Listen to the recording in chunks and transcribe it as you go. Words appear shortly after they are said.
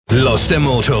Lost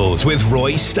Immortals with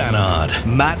Roy Stannard,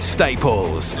 Matt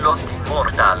Staples. Lost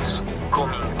Immortals,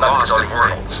 coming back to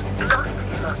life. Lost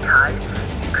Immortals,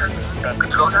 coming back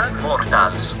to Lost life.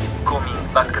 Immortals,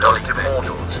 coming back to Lost life.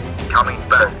 Immortals, coming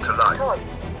back to life.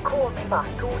 Immortals, coming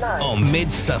back to life. On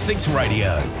Mid-Sussex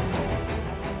Radio.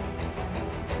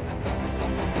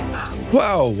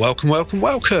 Well, welcome.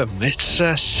 It's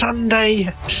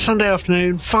Sunday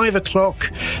afternoon, 5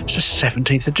 o'clock. It's the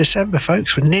 17th of December,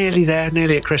 folks. We're nearly there,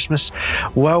 nearly at Christmas.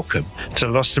 Welcome to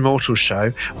the Lost Immortals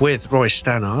show with Roy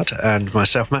Stannard and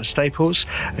myself, Matt Staples.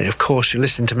 And of course, you're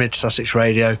listening to Mid-Sussex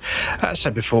Radio.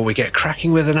 So before we get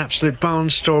cracking with an absolute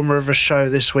barnstormer of a show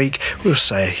this week, we'll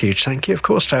say a huge thank you, of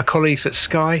course, to our colleagues at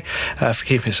Sky for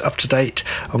keeping us up to date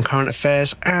on current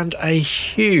affairs. And a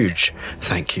huge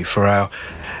thank you for our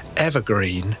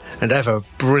evergreen and ever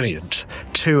brilliant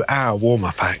 2-hour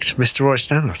warm-up act, Mr. Roy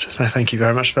Stannard. So thank you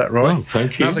very much for that, Roy. Well,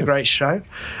 thank you. Another great show.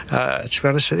 To be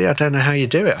honest with you, I don't know how you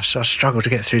do it. I struggle to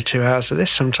get through 2 hours of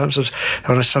this sometimes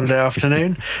on a Sunday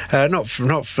afternoon. Not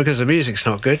because the music's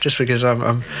not good, just because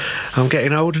I'm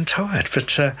getting old and tired.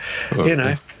 But Well, you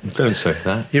know, don't say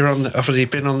that. you're obviously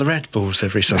been on the Red Bulls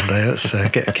every Sunday. That's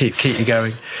keep you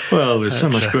going. Well, there's so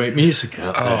much great music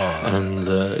out there, and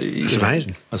it's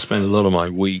amazing. I spend a lot of my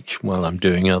week while I'm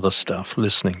doing other stuff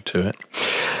listening to it.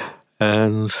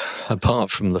 And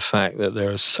apart from the fact that there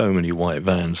are so many white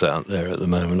vans out there at the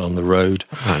moment on the road,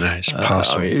 I know, it's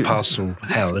parcel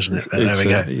hell, isn't it? But there we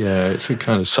go. Yeah, it's a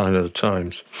kind of sign of the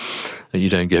times that you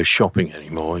don't go shopping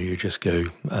anymore. You just go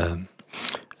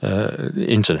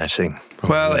interneting.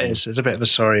 Well, it is. It's a bit of a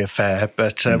sorry affair,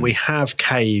 but we have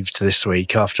caved this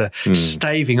week after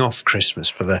staving off Christmas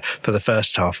for the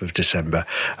first half of December.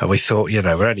 We thought,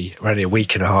 we're only a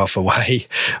week and a half away,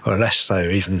 or less so,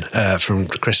 even from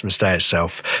Christmas Day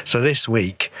itself. So this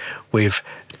week we've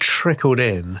trickled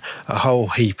in a whole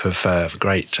heap of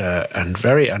great and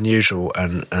very unusual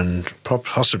and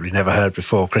possibly never heard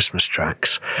before Christmas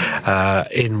tracks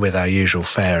in with our usual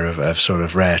fare of sort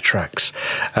of rare tracks.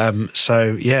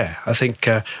 So yeah, I think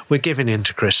we're giving in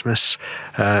to Christmas,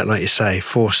 like you say,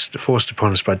 forced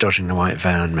upon us by dodging the white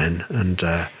van men,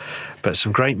 and but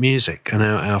some great music, and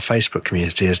our Facebook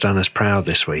community has done us proud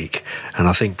this week, and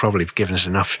I think probably given us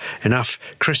enough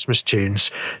Christmas tunes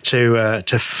to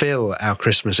fill our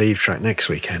Christmas Eve track next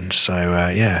weekend. So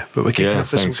yeah, but we're kicking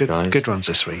off with some good ones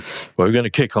this week. Well, we're going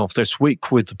to kick off this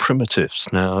week with the Primitives.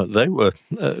 Now, they were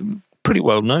pretty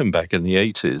well known back in the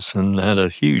 80s and had a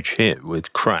huge hit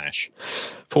with Crash.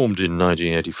 Formed in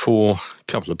 1984, a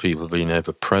couple of people have been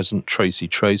ever present. Tracy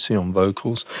on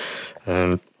vocals,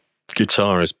 and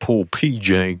guitarist Paul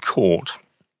P.J. Court,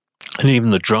 and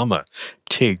even the drummer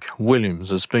Tig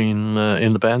Williams has been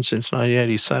in the band since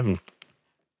 1987.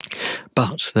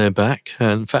 But they're back,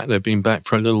 and in fact they've been back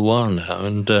for a little while now,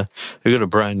 and they've got a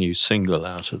brand new single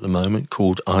out at the moment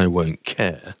called I Won't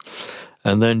Care.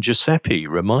 And then Giuseppe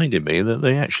reminded me that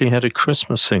they actually had a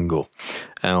Christmas single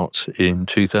out in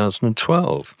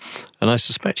 2012. And I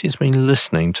suspect he's been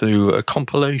listening to a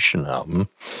compilation album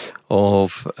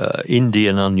of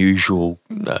Indian unusual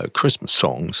Christmas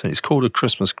songs. And it's called A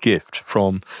Christmas Gift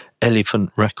from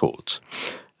Elephant Records.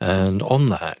 And on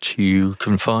that, you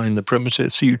can find the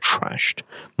Primitives, You Trashed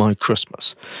My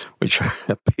Christmas, which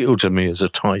appealed to me as a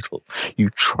title. You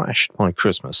Trashed My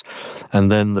Christmas.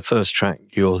 And then the first track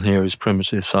you'll hear is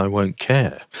Primitives, I Won't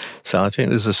Care. So I think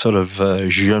there's a sort of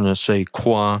je ne sais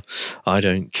quoi, I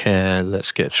don't care,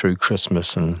 let's get through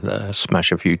Christmas and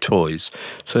smash a few toys.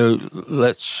 So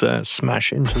let's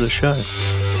smash into the show.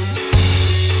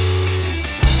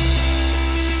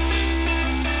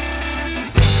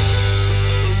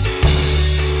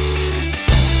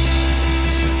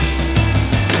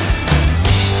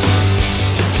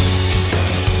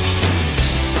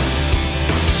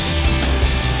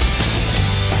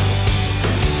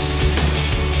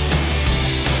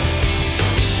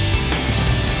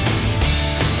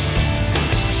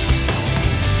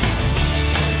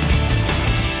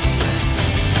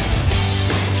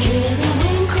 Hear the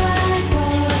wind cry.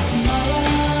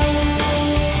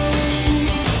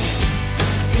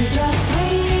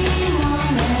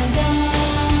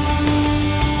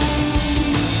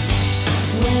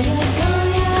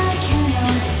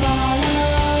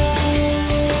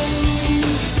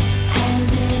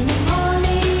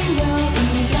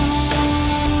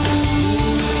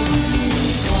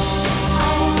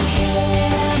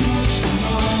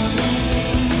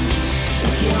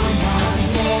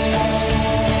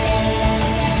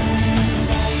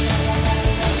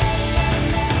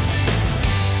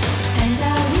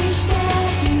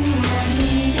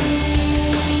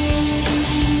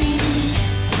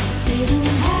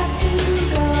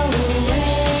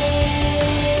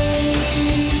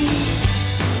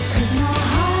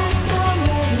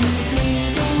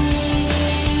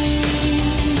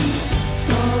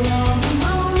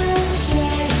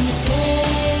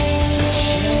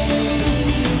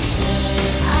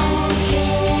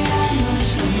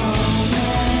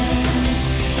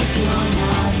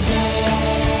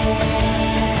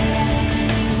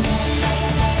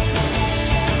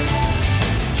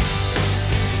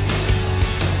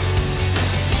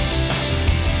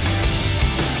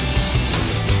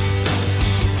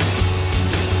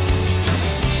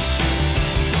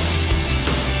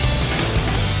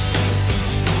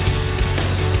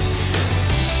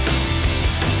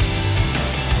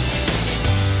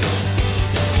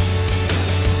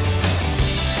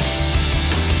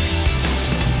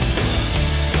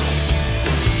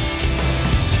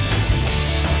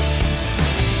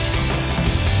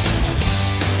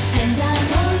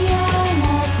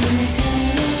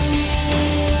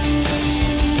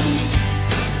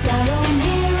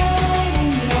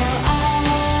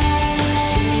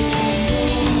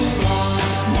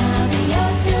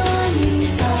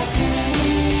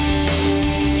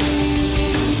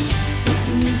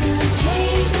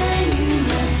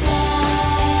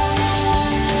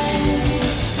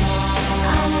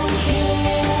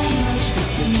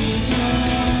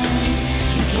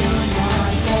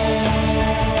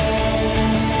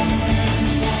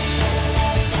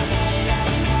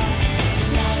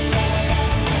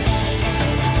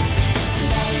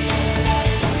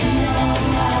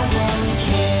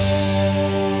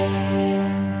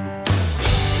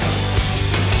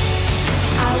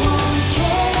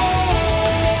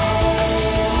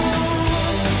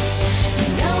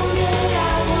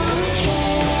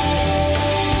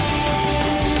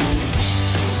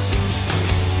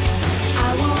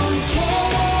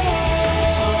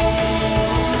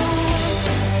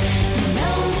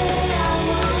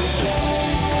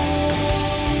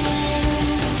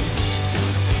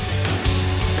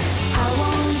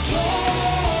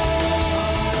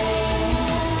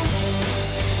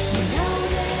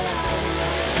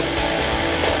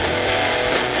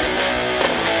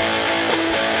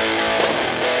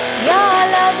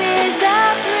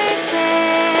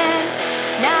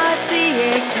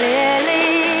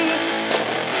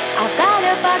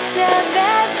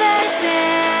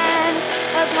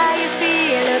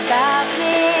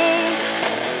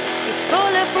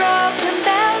 full of broken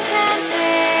bells and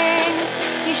things.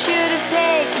 You should have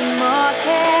taken more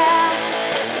care.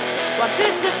 What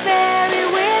good's a fairy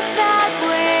without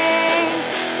wings?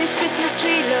 This Christmas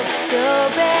tree looks so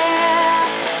bare.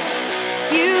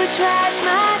 You trashed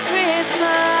my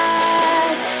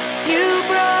Christmas. You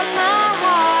broke my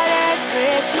heart at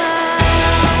Christmas.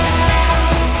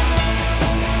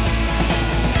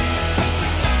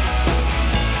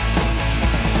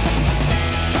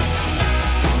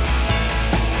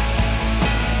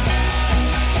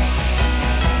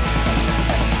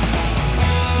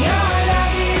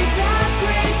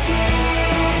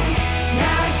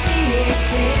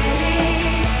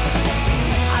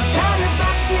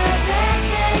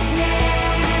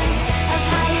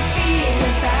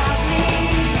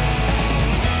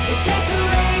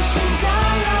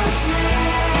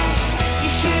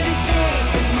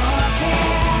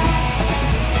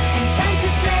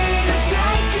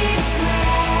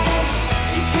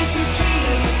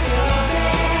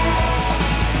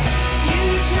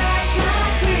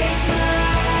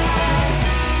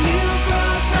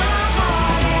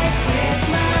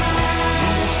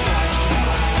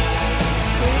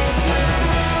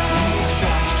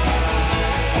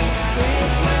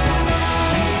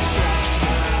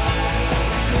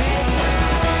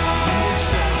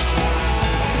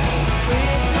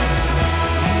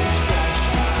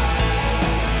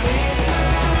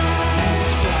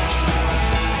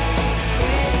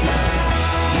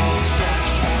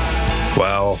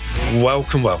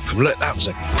 Welcome. Look, that was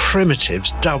a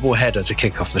Primitives double header to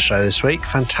kick off the show this week.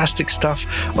 Fantastic stuff,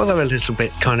 although a little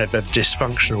bit kind of a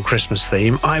dysfunctional Christmas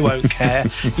theme. I won't care.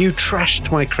 You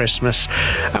trashed my Christmas.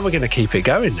 And we're going to keep it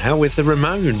going now with the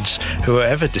Ramones, who are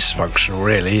ever dysfunctional,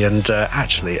 really, and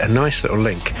actually a nice little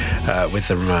link with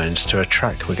the Ramones to a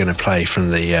track we're going to play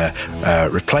from the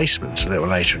Replacements a little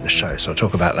later in the show, so I'll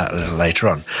talk about that a little later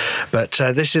on. But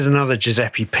this is another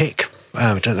Giuseppe pick.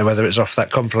 I don't know whether it's off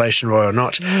that compilation, Roy, or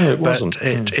not. No, it wasn't. But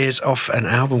it is off an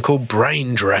album called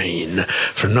Brain Drain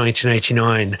from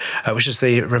 1989, which is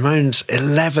the Ramones'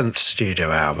 11th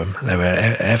studio album. They were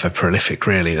ever prolific,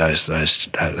 really,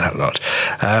 that lot.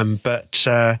 But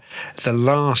the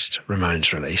last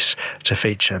Ramones release to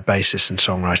feature bassist and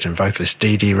songwriter and vocalist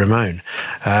Dee Dee Ramone,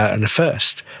 and the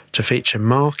first to feature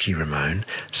Marky Ramone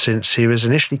since he was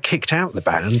initially kicked out the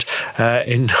band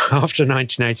after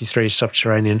 1983's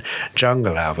Subterranean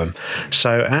Jungle album.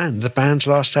 And the band's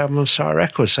last album on Sire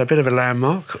Records, so a bit of a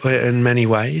landmark in many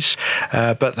ways,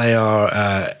 but they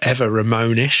are ever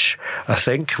Ramone-ish, I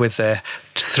think, with their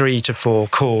 3 to 4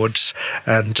 chords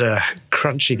and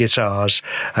crunchy guitars.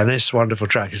 And this wonderful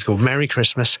track is called Merry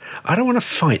Christmas, I Don't Want to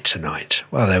Fight Tonight.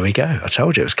 Well, there we go. I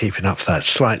told you it was keeping up that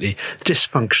slightly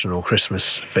dysfunctional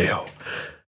Christmas feel.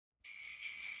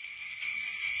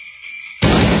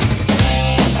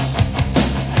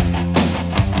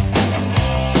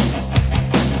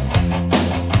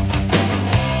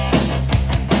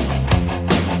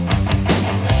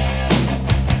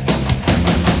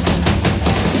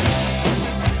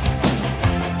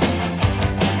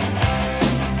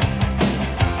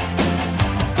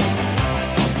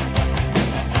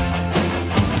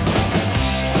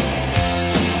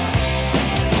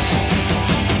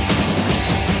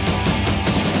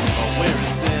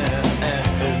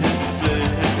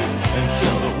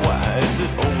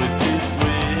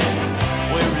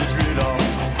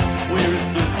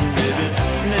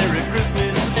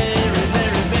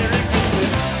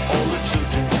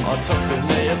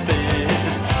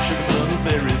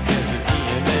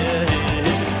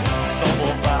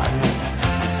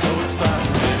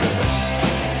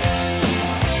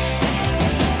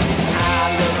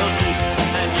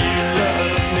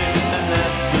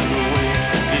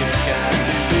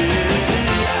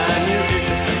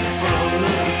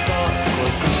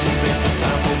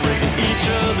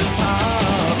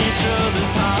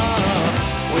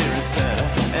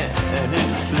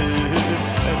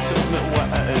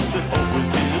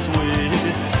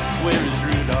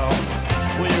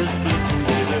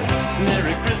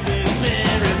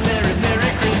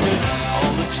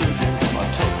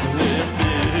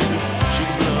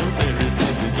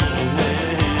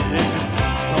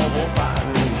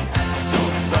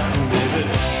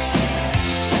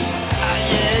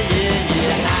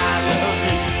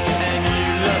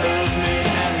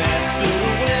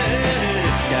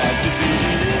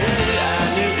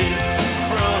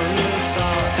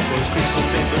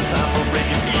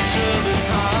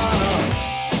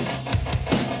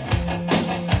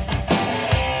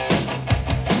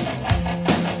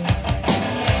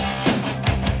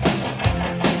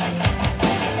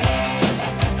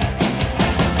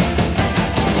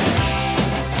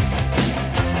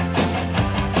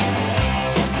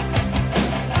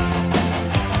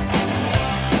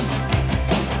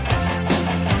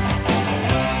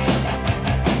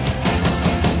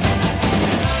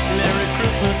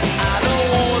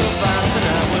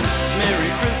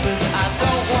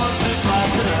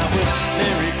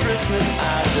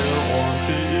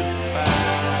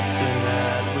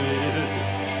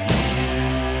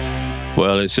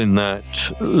 it's in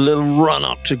that little run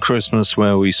up to Christmas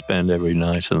where we spend every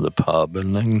night in the pub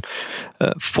and then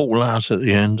fall out at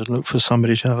the end and look for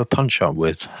somebody to have a punch up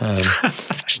with.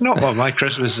 That's not what my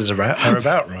Christmases are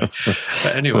about, Roy.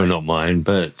 But anyway. Well, not mine,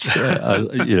 but I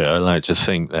like to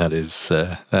think that's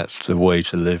the way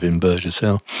to live in Burgess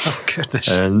Hill. Oh, goodness.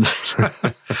 And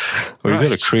we've got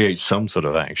to create some sort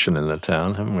of action in the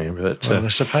town, haven't we? But, well, I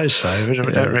suppose so. We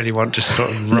don't really want to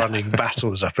start running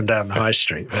battles up and down the high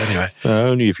street. But anyway.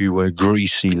 Only if you wear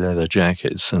greasy leather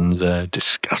jackets and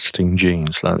disgusting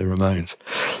jeans like the Ramones.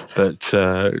 But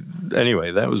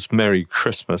anyway, that was Merry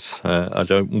Christmas. I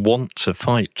don't want to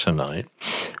fight tonight,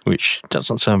 which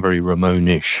doesn't sound very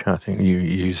Ramone-ish. I think you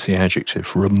used the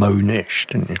adjective Ramone-ish,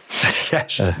 didn't you?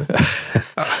 Yes.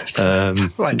 I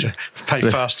like to play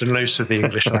fast and loose with the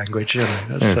English language. You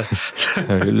know, so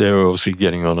they're obviously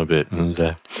getting on a bit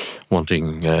and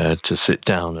wanting to sit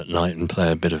down at night and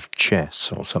play a bit of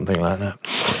chess or something like that.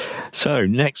 So,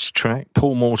 next track,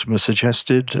 Paul Mortimer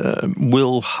suggested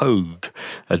Will Hogue,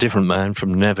 a different man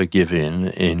from Never Give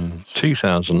in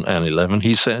 2011.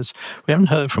 He says, we haven't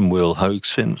heard from Will Hogue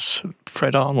since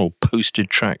Fred Arnold posted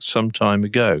tracks some time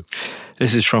ago.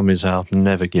 This is from his album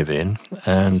Never Give In,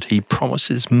 and he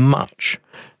promises much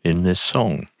in this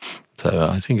song. So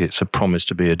I think it's a promise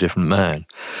to be a different man,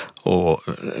 or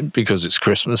because it's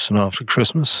Christmas and after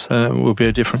Christmas will be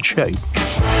a different shape.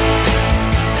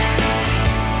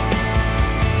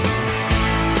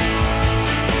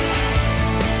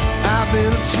 I've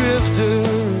been a drifter,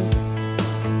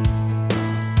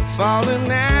 falling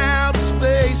out of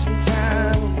space and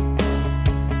time,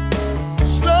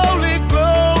 slowly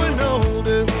growing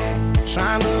older,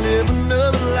 trying to live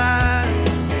another life.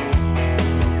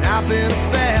 And I've been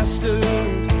a bastard,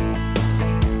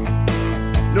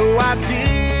 no, I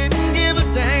didn't give a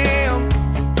damn.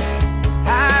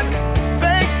 I'd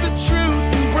fake the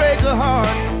truth and break a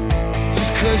heart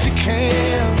just 'cause you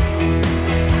can.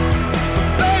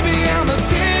 I'm a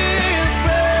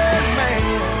different man.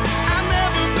 I'll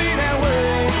never be that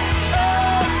way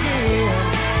again.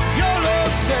 Your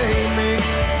love saved me,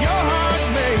 your heart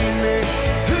made me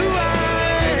who I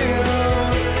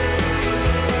am.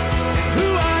 Who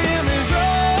I am is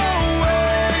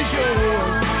always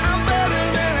yours. I'm better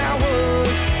than I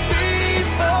was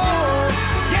before.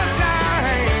 Yes, I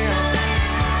am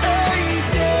a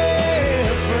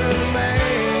different man.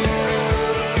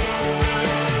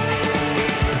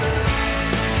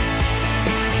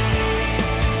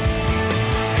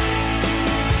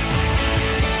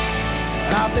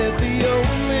 I bet the old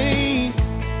me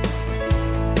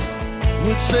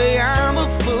would say I'm a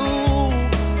fool,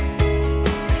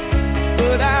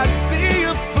 but I'd be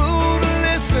a fool to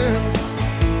listen,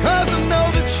 'cause I know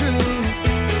the truth.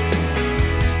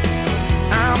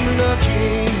 I'm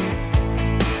lucky,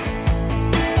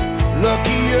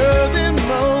 luckier than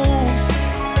most,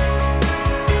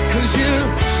 'cause you're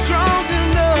strong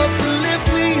enough to lift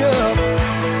me up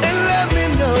and let me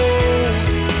know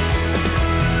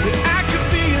that I could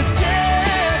be a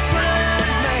different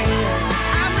man.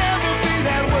 I'll never be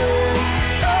that way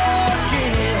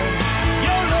again.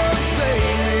 Your love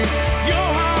saved me, your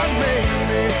heart made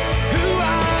me who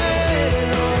I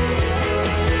am.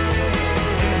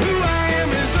 And who I am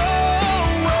is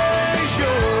always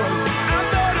yours. I'm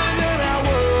better than I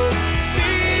was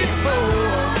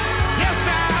before. Yes,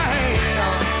 I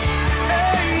am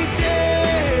a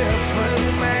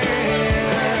different man.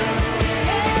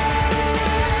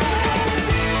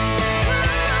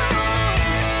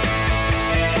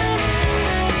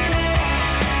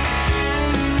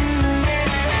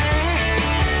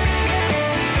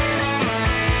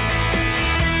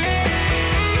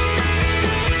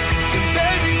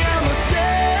 Baby, I'm a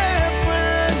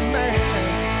different man.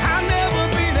 I'll never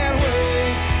be that way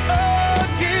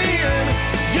again.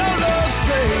 Your love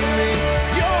saved me,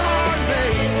 your heart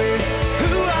made me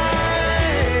who I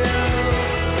am.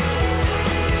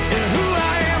 And who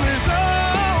I am is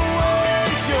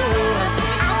always yours.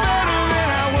 I'm better than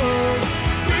I was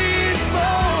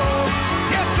before.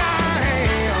 Yes, I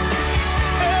am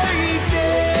a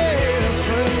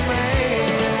different man.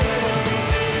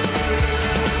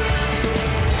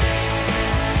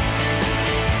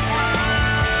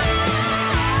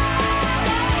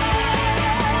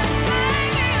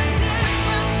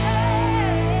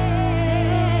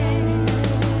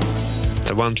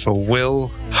 The wonderful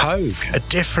Will Hogue, a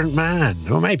different man.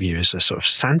 Or maybe he was a sort of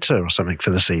Santa or something for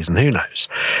the season. Who knows?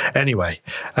 Anyway,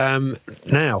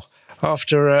 now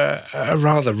After a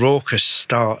rather raucous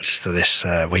start to this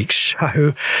week's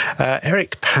show,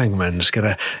 Eric Pangman's going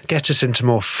to get us into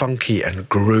more funky and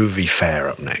groovy fare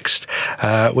up next,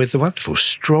 with the wonderful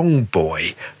Strong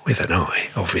Boy, with an I,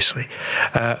 obviously,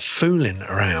 Fooling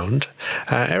Around.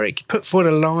 Eric put forward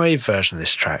a live version of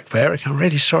this track, but Eric, I'm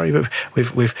really sorry, but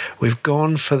we've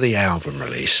gone for the album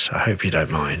release. I hope you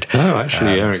don't mind. No,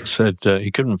 actually, Eric said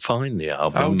he couldn't find the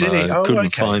album. Oh, did he? Couldn't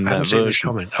find that version.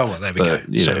 Comment. Oh, well, there we go.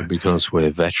 You know, because we're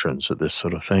veterans at this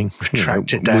sort of thing, we've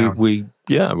tracked it down. We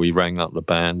rang up the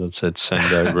band and said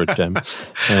send over a demo,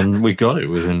 and we got it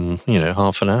within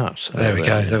half an hour. So there we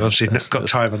go. They've obviously got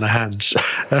time on their hands.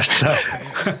 It's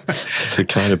the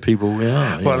kind of people we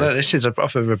are. Well, this is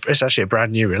it's actually a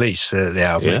brand new release. The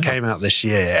album It came out this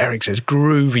year. Eric says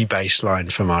groovy bass line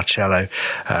for Marcello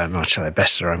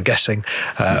Bester, I'm guessing.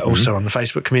 Also on the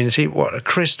Facebook community, what a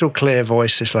crystal clear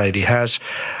voice this lady has.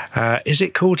 Is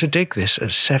it cool to dig this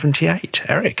at 78,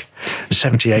 Eric?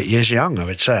 78 years young, I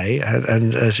would say,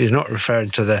 and as you're not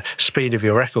referring to the speed of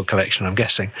your record collection, I'm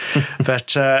guessing.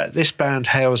 But this band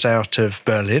hails out of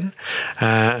Berlin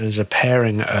as a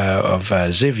pairing of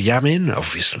Ziv Yamin,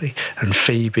 obviously, and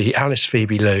Alice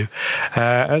Phoebe Lou.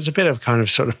 As a bit of kind of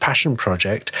sort of passion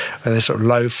project, there's sort of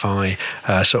lo-fi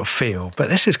sort of feel, but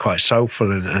this is quite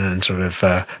soulful and sort of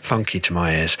funky to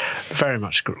my ears. Very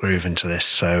much groove into this,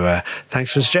 so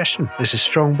thanks for the suggestion. This is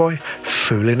Strong Boy,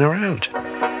 Fooling Around.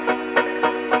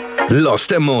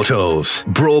 Lost Immortals,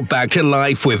 brought back to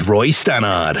life with Roy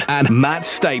Stannard and Matt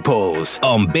Staples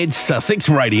on Bid Sussex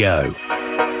Radio.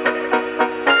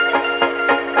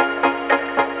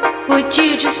 Would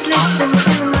you just listen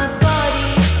to my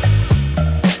body?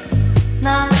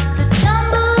 Not the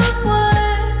jumble of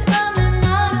words coming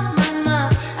out of my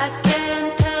mouth. I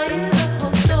can't tell you the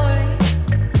whole story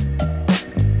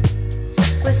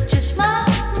with just my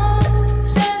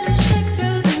moves as we shake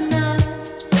through the night.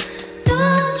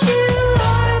 Don't you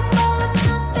worry about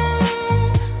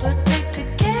nothing, we'll take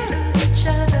good care of each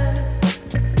other.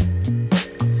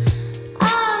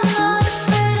 I'm not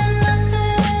afraid of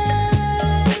nothing.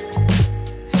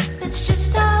 It's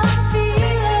just how I'm feeling.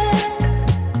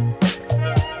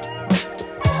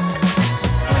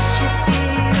 Would you be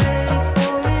ready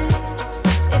for it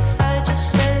if I just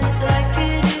said it like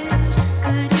it is?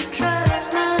 Could you trust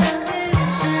my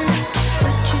vision?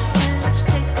 Would you just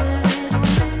take a little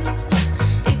risk?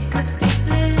 It could be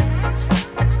bliss.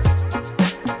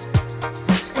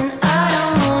 And I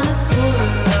don't wanna fool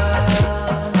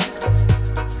around,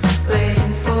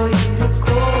 waiting for you to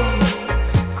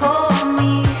call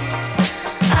me.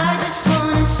 I just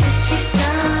wanna sit you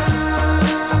down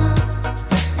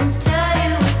and tell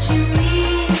you what you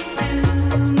mean to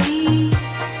me.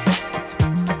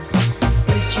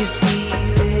 Would you be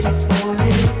ready for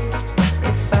it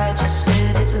if I just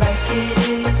said it like it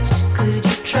is? Could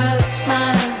you trust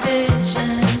my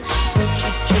vision? Would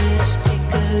you just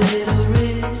take a little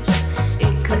risk?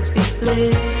 It could be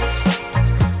bliss,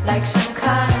 like some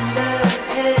kind of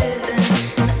heaven.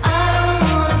 And I don't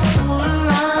wanna fool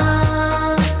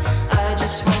around, I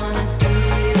just wanna do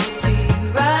it to you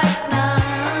right now.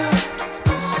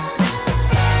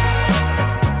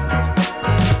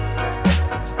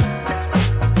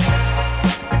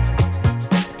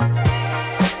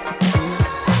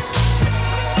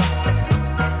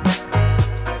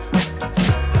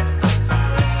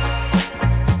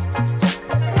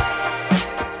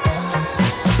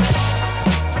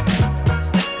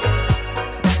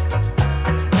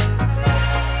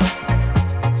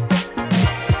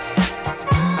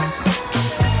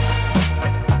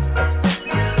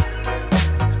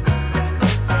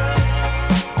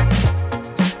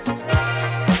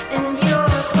 And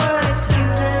you're quite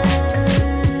something,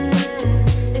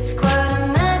 it's quite a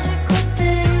magical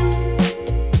thing.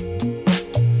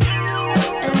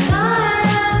 And I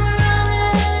am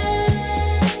running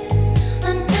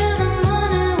until the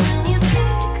morning when you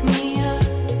pick me up,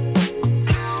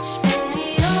 spin me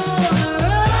all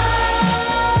around.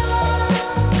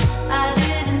 I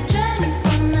didn't journey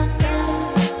for nothing.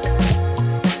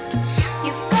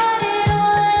 You've got it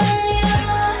all in your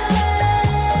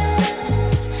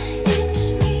hands. It's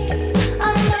me. I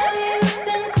know you've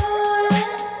been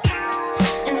calling,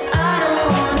 and I don't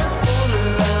wanna fool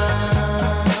around,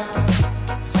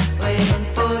 waiting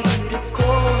for you to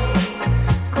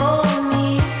call me.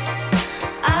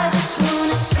 I just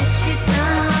wanna sit you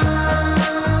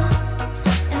down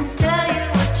and tell you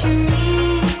what you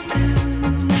mean to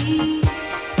me.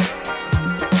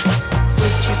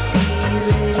 Would you be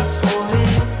ready for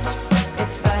it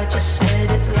if I just said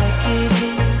it like it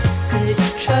is? Could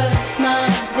you trust my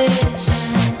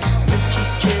vision? Would you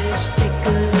just take a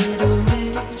little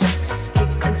risk? It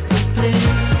could be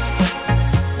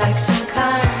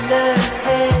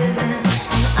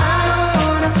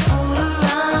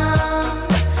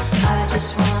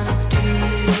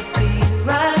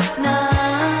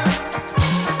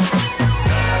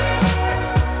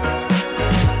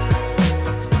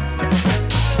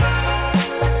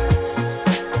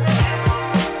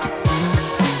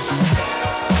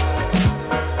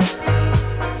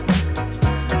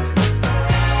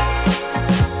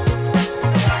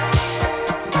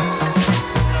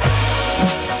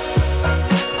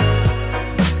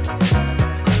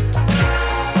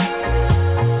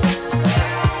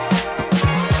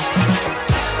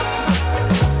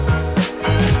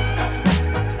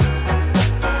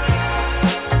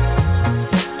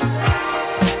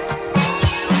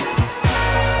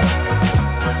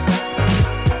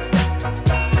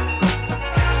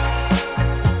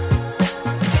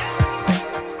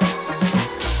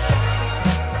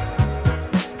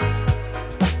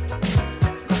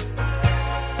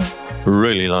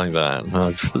Really like that. And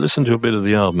I've listened to a bit of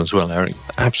the album as well, Eric.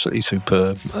 Absolutely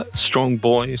superb. Strong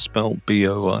Boy, spelled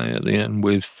B-O-I at the end,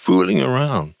 with Fooling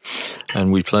Around.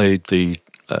 And we played the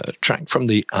track from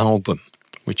the album,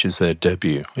 which is their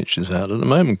debut, which is out at the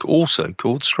moment, also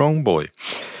called Strong Boy.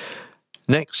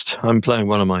 Next, I'm playing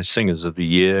one of my singers of the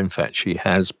year. In fact, she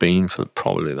has been for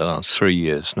probably the last 3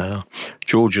 years now,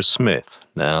 Georgia Smith.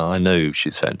 Now, I know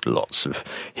she's had lots of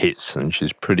hits and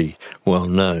she's pretty well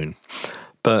known,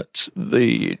 but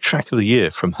the track of the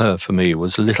year from her for me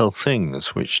was Little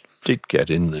Things, which did get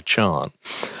in the chart.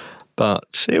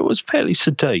 But it was fairly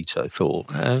sedate, I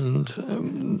thought,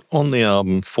 and on the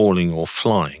album Falling or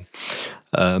Flying,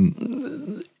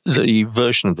 the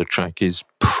version of the track is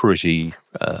pretty,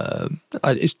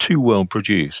 it's too well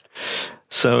produced.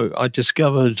 So I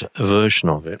discovered a version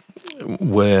of it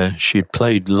where she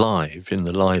played live in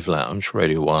the Live Lounge,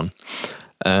 Radio 1,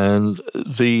 and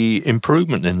the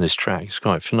improvement in this track is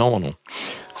quite phenomenal.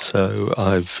 So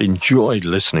I've enjoyed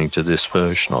listening to this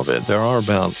version of it. There are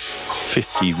about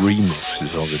 50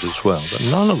 remixes of it as well, but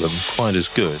none of them quite as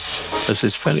good as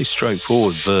this fairly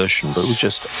straightforward version, but with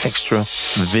just extra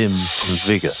vim and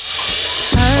vigour.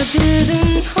 I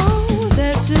didn't know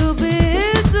that you'd be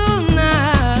here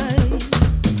tonight.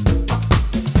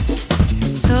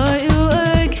 Saw you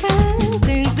again,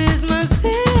 think this must be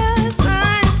a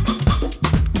sign.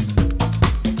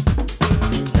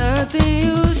 Nothing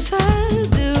you said,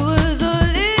 it was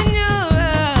all in your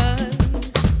eyes.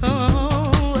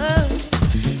 Oh, well,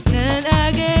 can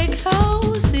I get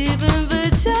close, even for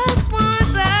just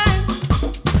one time?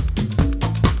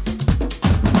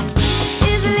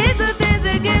 It's the little things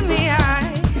that get me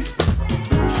high.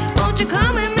 Won't you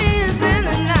come with me and spend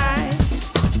the night?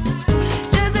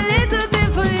 Just a little thing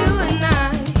for you and I.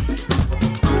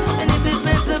 And if it's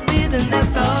meant to be, then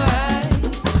that's alright.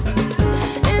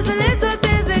 It's the little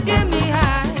things that get me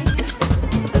high.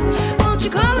 Won't you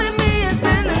come with me and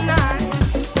spend the night?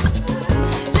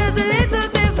 Just a little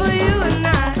thing for you and I.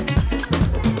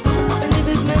 And if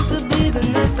it's meant to be, then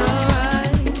that's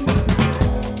alright.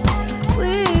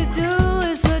 We do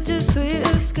is such a sweet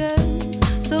escape.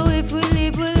 So if we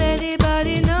leave, will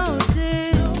anybody notice?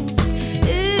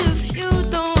 If you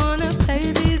don't wanna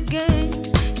play these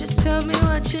games, just tell me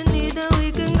what you need and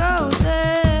we can go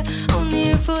there. Only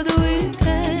here for the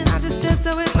weekend. I just stepped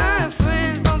out with my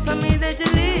friends. Don't tell me that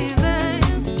you're leaving.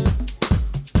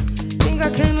 Think I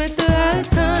came at the right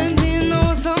time. Do you know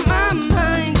what's on my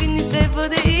mind? Can you stay for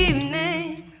the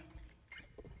evening?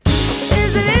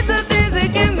 It's the little things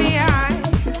that get me high.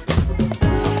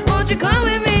 Won't you come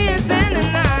with me and spend the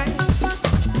night?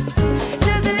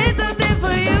 Just a little thing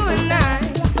for you and I.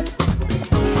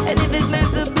 And if it's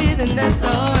meant to be, then that's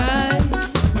alright.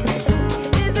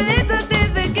 It's the little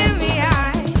things that get me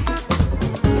high.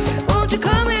 Won't you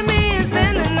come with me and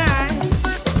spend the night?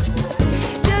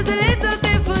 Just a little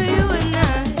thing for you and I.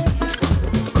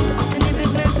 And if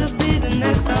it's meant to be, then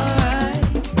that's alright.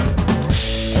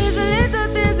 It's the little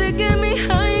things that get me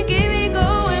high and keep me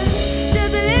going.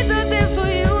 Just a little thing for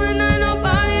you and I,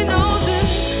 nobody knows it.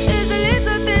 It's the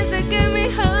little things that get me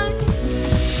high.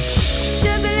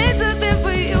 Just a little thing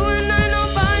for you and I,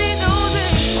 nobody knows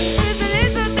it. It's the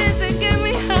little things that get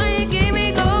me high and keep me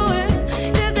going.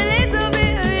 Just a little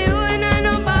bit of you and I,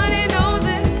 nobody knows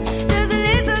it. Just a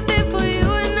little thing for you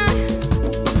and I.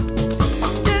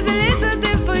 Just a little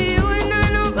thing for you and I,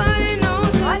 nobody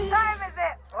knows it. What time is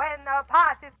it when the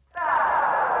party starts?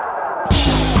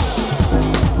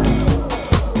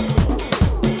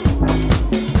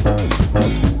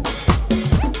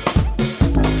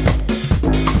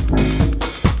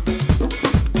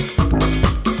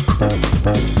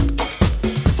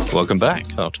 Welcome back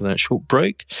after that short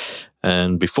break.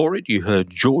 And before it, you heard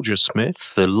Georgia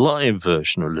Smith, the live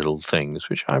version of Little Things,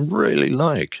 which I really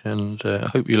like, and I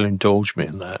hope you'll indulge me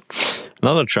in that.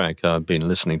 Another track I've been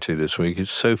listening to this week is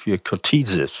Sofia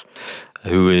Cortizes,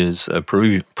 who is a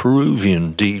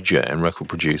Peruvian DJ and record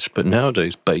producer, but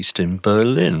nowadays based in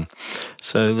Berlin.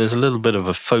 So there's a little bit of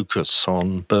a focus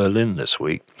on Berlin this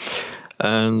week.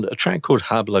 And a track called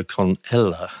Habla con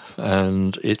Ella,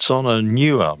 and it's on a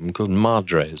new album called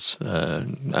Madres,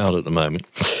 out at the moment.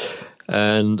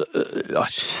 And I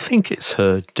think it's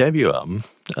her debut album.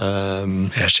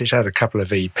 Yeah, she's had a couple of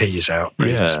EPs out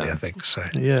previously, I think. So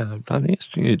yeah, I think it's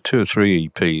 2 or 3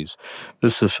 EPs.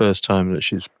 This is the first time that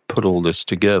she's put all this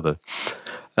together.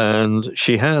 And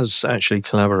she has actually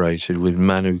collaborated with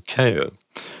Manu Chao,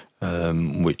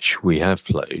 which we have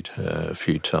played a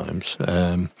few times.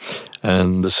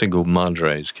 And the single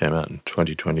Madres came out in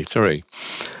 2023.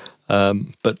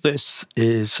 But this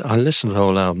is, I listened to the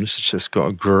whole album, this has just got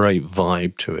a great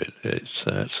vibe to it. It's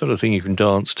sort of thing you can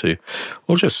dance to,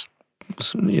 or just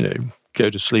go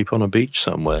to sleep on a beach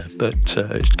somewhere. But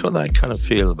it's got that kind of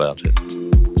feel about it.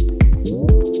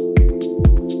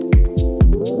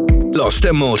 Lost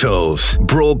Immortals,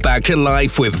 brought back to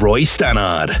life with Roy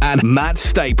Stannard and Matt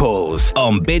Staples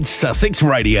on Bid Sussex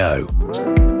Radio.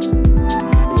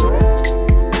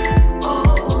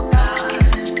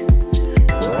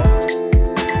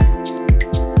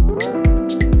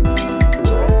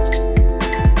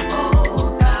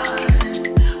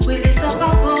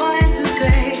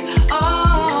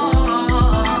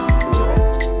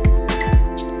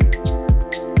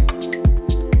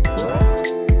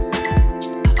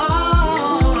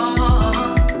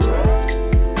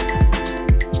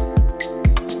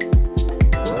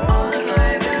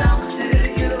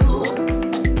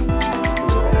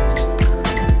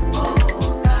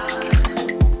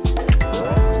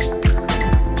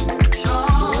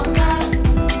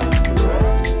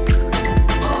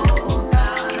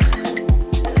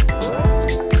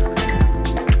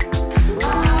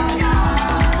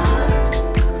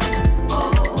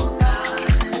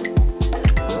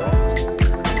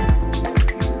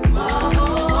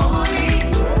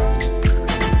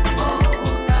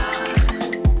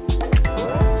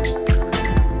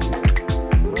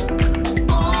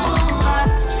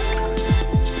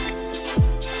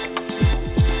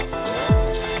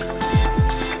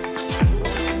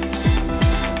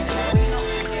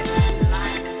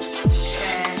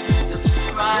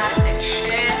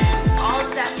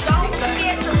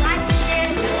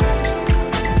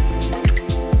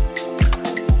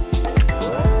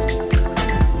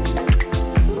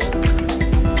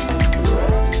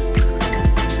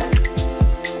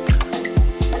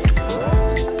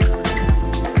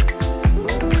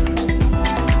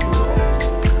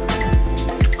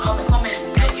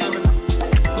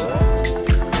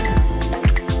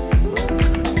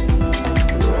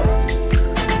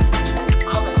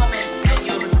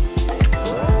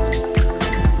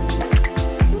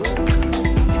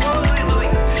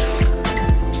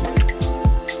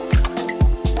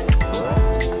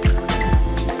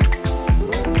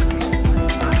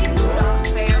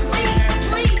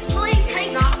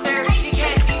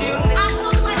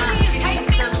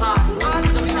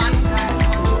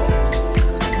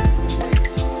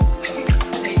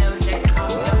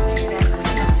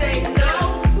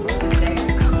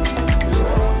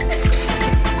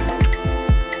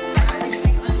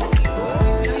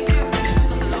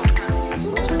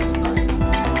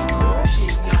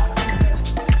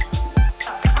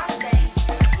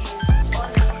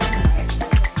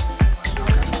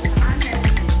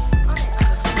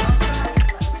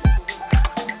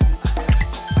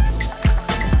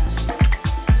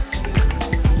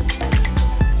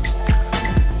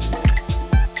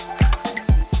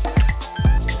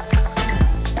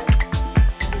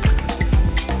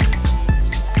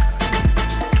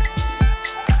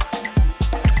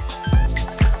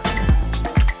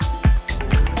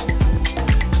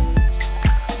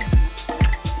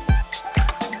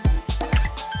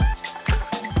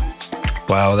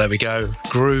 Well, there we go,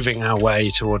 grooving our way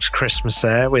towards Christmas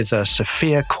there with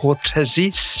Sofia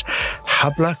Cortez's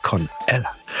Habla con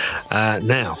Ella.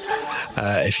 Now,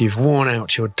 if you've worn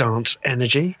out your dance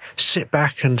energy, sit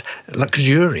back and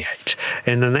luxuriate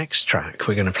in the next track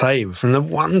we're going to play from the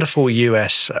wonderful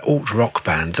US alt-rock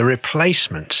band, The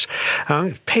Replacements.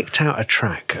 I've picked out a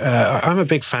track. I'm a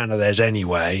big fan of theirs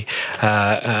anyway,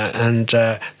 and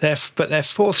their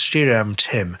fourth studio album,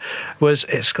 Tim,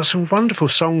 it's got some wonderful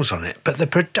songs on it, but the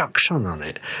production on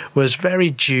it was very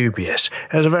dubious.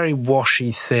 It was a very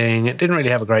washy thing. It didn't really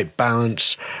have a great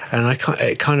balance, and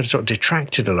it kind of sort of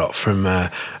detracted a lot from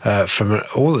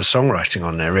all the songwriting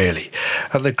on there, really.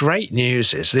 The great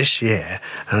news is this year,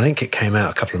 and I think it came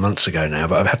out a couple of months ago now,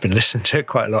 but I have been listening to it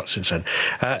quite a lot since then,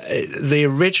 the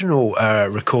original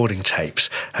recording tapes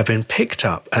have been picked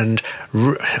up and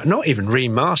not even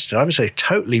remastered, I would say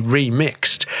totally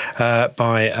remixed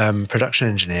by production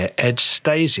engineer Ed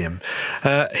Stasium.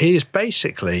 He has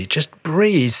basically just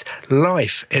breathed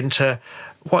life into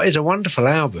what is a wonderful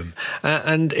album,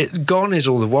 and gone is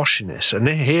all the washiness. And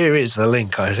here is the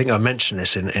link. I think I mentioned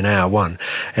this in hour one,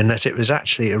 in that it was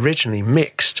actually originally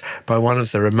mixed by one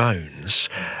of the Ramones,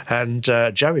 and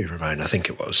Joey Ramone, I think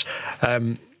it was.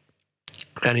 And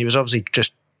he was obviously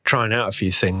just trying out a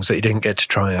few things that he didn't get to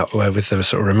try out with the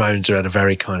sort of Ramones, who had a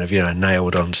very kind of,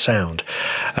 nailed on sound.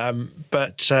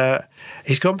 But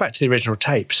he's gone back to the original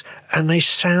tapes, and they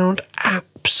sound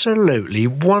absolutely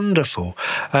wonderful.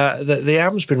 The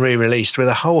album's been re-released with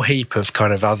a whole heap of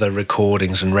kind of other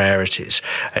recordings and rarities.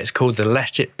 It's called the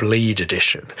Let It Bleed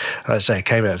edition. Like I say, it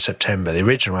came out in September. The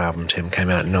original album, Tim, came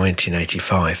out in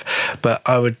 1985. But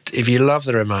I would, if you love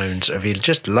the Ramones, if you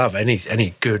just love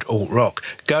any good alt rock,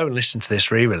 go and listen to this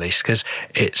re-release, because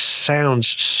it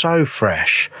sounds so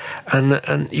fresh,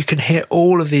 and you can hear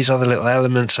all of these other little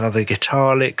elements and other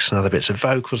guitar licks and other bits of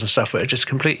vocals and stuff that are just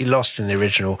completely lost in the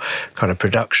original kind of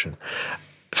production.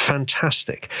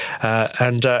 Fantastic.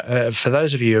 And for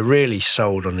those of you who are really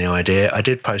sold on the idea, I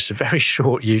did post a very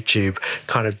short YouTube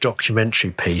kind of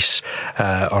documentary piece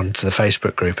onto the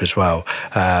Facebook group as well,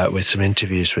 with some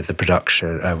interviews with the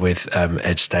production, with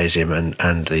Ed Stasium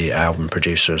and the album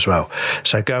producer as well.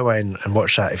 So go away and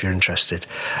watch that if you're interested.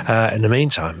 In the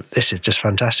meantime, this is just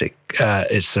fantastic.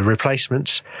 It's the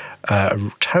Replacements, a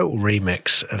total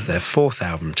remix of their fourth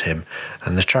album, Tim,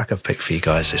 and the track I've picked for you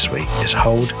guys this week is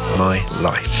Hold My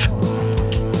Life.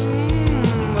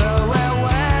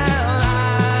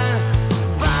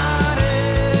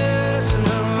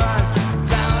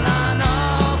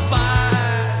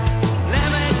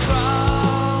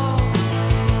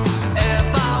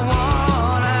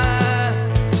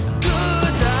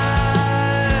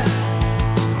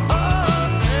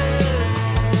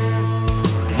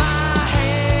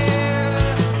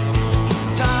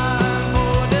 Time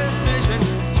for decision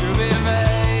to be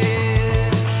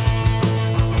made.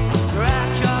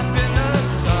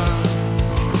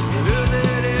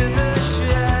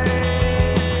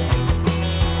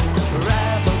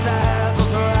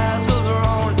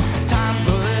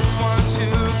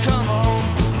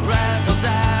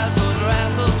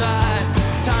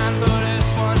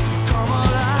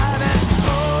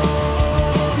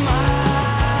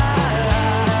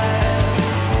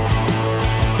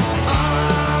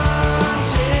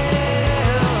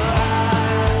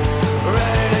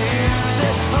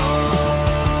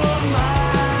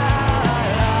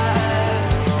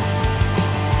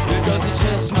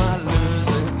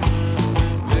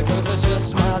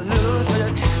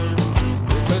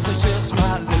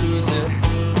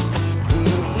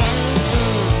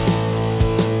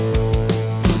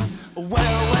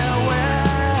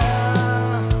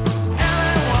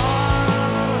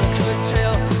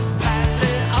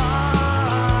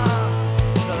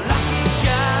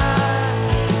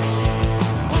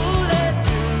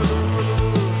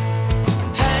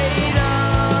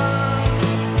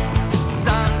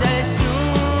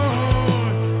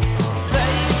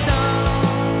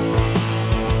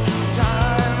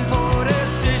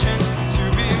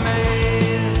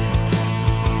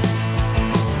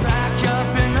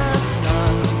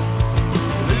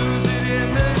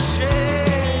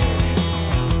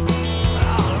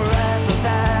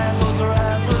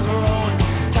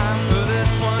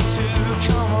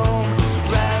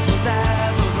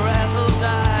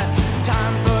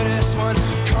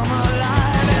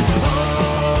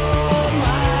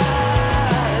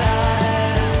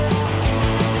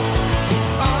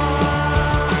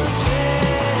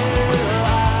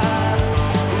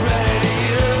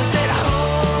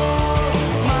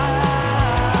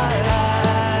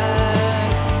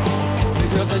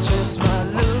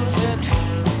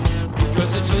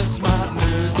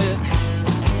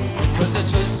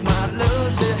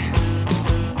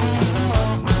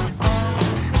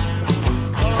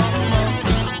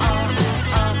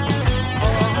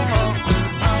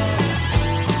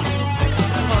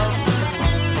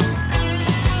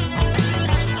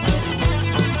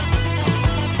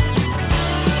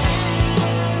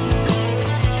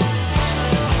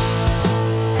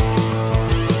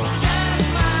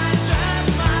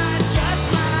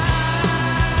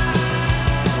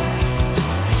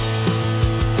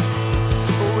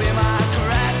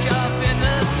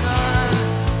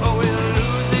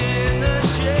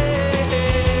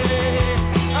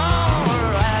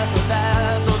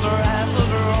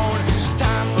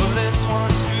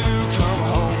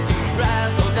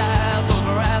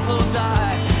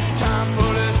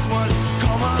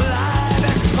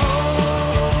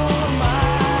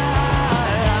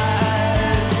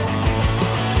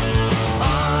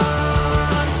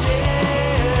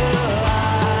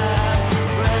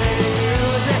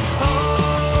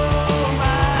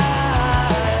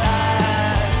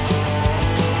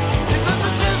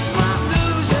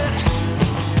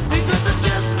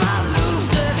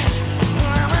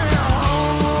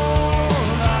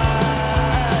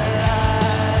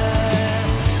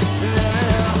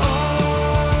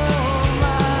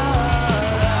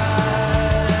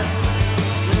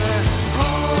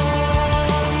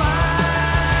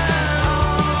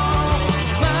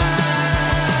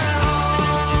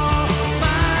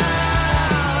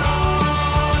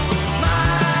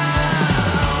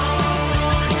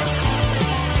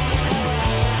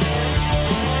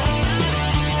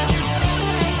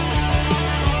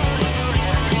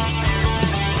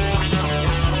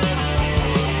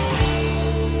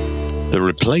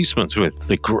 Replacements with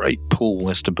the great Paul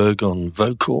Westerberg on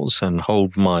vocals and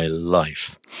Hold My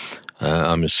Life.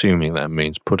 I'm assuming that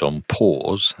means put on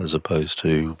pause as opposed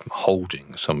to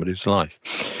holding somebody's life.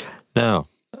 Now,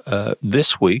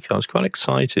 this week I was quite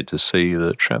excited to see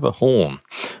that Trevor Horn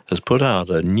has put out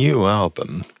a new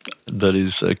album that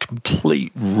is a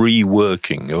complete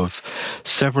reworking of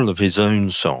several of his own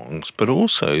songs, but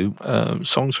also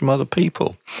songs from other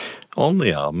people. On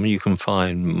the album, you can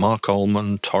find Mark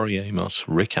Ullman, Tori Amos,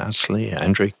 Rick Astley,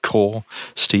 Andre Corr,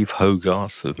 Steve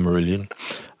Hogarth of Marillion,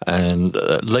 and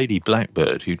Lady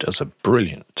Blackbird, who does a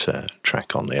brilliant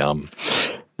track on the album.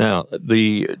 Now,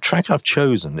 the track I've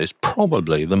chosen is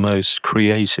probably the most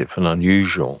creative and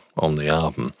unusual on the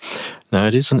album. Now,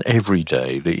 it isn't every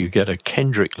day that you get a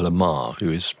Kendrick Lamar,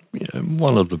 who is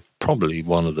probably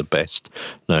one of the best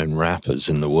known rappers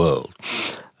in the world,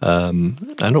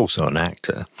 and also an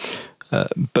actor.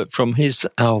 But from his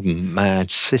album Mad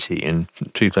City in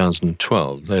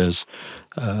 2012, there's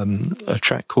a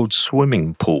track called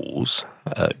Swimming Pools,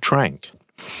 Drank.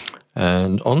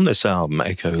 And on this album,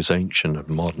 Echoes Ancient and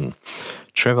Modern,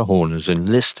 Trevor Horn has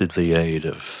enlisted the aid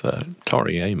of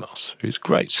Tori Amos, who's a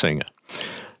great singer,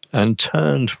 and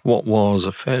turned what was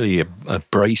a fairly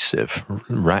abrasive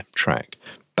rap track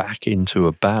back into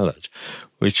a ballad,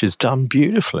 which is done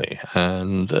beautifully,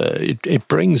 and it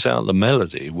brings out the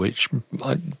melody, which,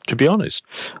 to be honest,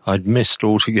 I'd missed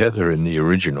altogether in the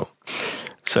original.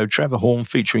 So Trevor Horn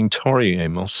featuring Tori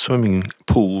Amos, Swimming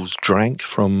Pools, Drank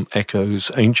from Echoes,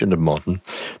 Ancient and Modern.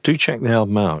 Do check the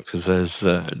album out, because there's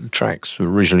tracks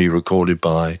originally recorded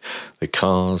by The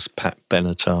Cars, Pat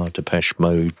Benatar, Depeche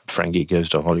Mode, Frankie Goes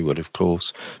to Hollywood, of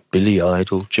course, Billy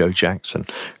Idol, Joe Jackson,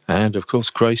 and, of course,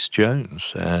 Grace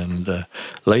Jones. And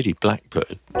Lady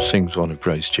Blackbird sings one of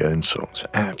Grace Jones' songs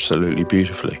absolutely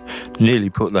beautifully. Nearly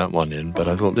put that one in, but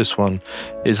I thought this one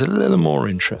is a little more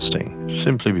interesting,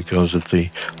 simply because of the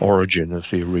origin of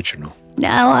the original.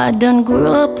 Now I done grew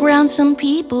up around some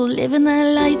people living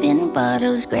their life in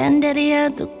bottles. Granddaddy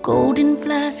had the golden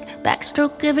flask,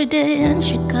 backstroke every day in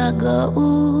Chicago.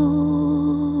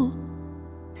 Ooh.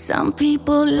 Some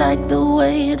people like the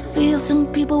way it feels. Some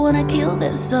people wanna kill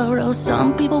their sorrow.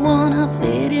 Some people wanna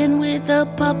fit in with the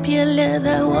popular.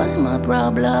 That was my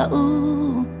problem.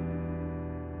 Ooh.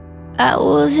 I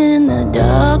was in the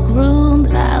dark room,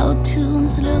 loud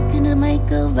tunes, looking to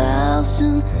make a vow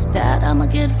soon that I'ma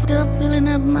get fucked up, filling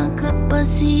up my cup. I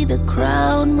see the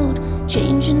crowd mood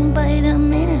changing by the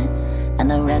minute,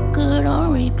 and the record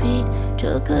on repeat.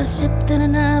 Took a sip, then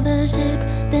another sip,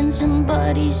 then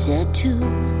somebody said to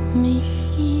me,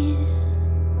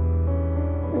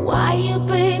 why you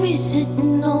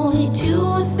babysitting only 2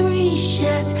 or 3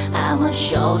 shots? I'ma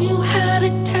show you how to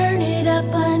turn it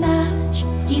up a notch.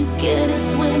 You get a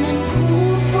swimming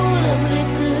pool full of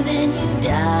liquor, then you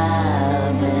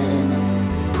dive in.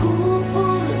 Pool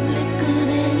full of liquor,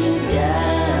 then you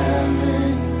dive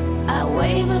in. I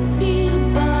wave a few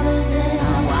bottles, then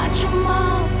I watch them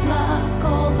all flock.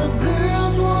 All the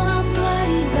girls wanna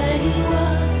play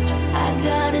Baywatch. I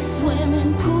got a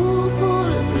swimming pool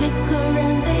full of liquor,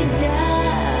 and they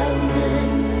dive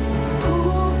in.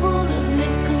 Pool full of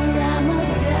liquor, I'm a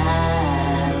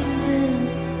dive in.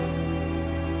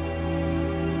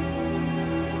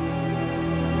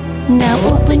 Now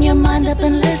open your mind up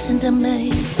and listen to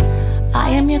me.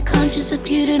 I am your conscience. If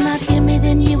you do not hear me,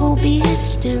 then you will be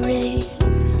history.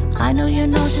 I know you're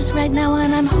nauseous right now,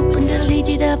 and I'm hoping to lead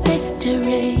you to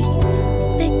victory.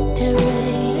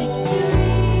 Victory.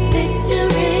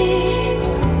 Victory.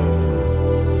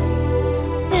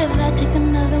 If I take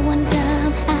another one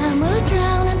down, I'ma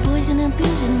drown in poison,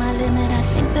 abusing my limit. I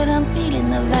think that I'm feeling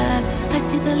the vibe. I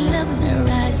see the love in her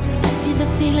eyes. I see the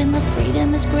feeling, the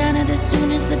freedom is granted as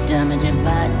soon as the damage of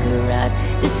vodka arrives.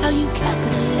 This how you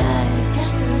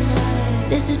capitalize.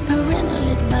 This is parental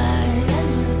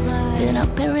advice. Then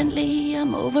apparently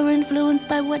I'm over-influenced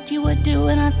by what you were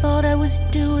doing. I thought I was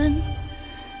doing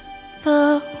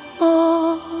the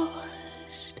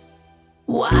most.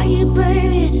 Why you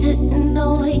babysitting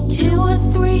only 2 or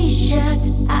 3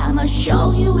 shots? I'ma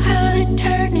show you how to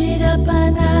turn it up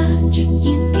a notch.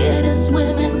 You get a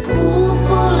swimming pool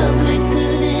full of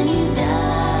liquor, then you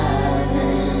dive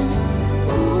in.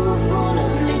 Pool full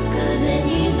of liquor, then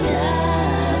you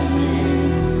dive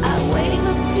in. I wave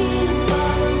a few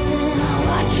bottles, then I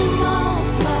watch them all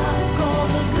flock. All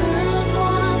the girls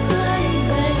wanna play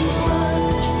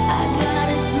Baywatch. I got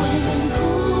a swimming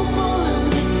pool full of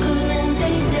liquor, and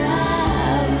they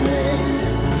dive in.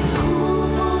 Pool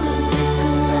full of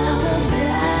liquor, I'm a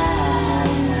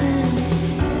dive in.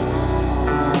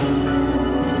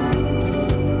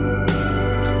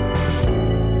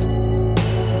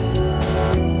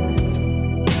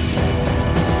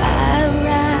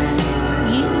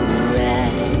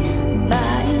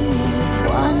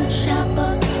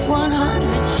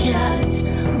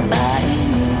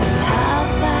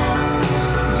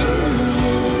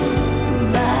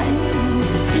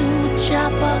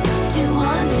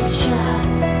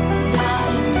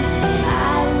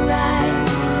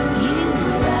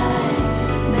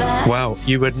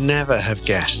 you would never have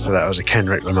guessed that was a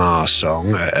Kendrick Lamar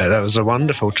song. That was a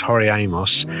wonderful Tori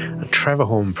Amos and Trevor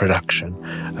Horn production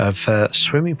of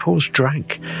Swimming Pools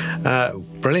Drank.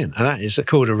 Brilliant. And that is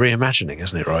called a reimagining,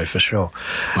 isn't it, Roy, for sure?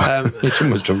 It's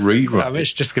almost a rewrite. I mean,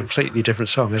 it's just a completely different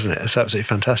song, isn't it? It's absolutely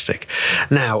fantastic.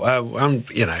 Now,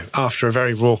 after a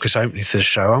very raucous opening to the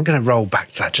show, I'm going to roll back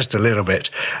to that just a little bit.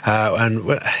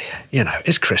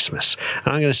 It's Christmas.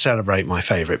 And I'm going to celebrate my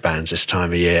favourite bands this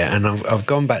time of year. And I've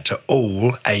gone back to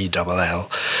All, A-double-L,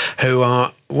 who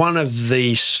are one of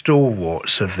the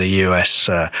stalwarts of the US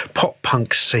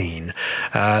pop-punk scene.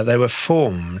 They were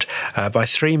formed by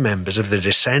three members of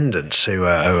the Descendants who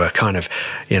are kind of,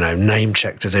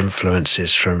 name-checked as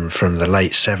influences from the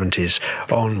late 70s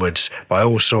onwards by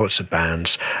all sorts of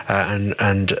bands. The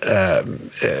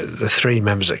three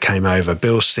members that came over,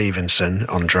 Bill Stevenson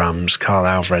on drums, Carl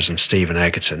Alvarez and Stephen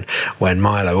Egerton, when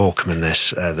Milo Aukerman,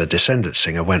 the Descendants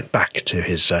singer, went back to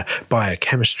his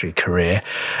biochemistry career.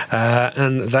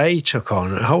 And they took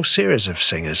on a whole series of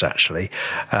singers, actually,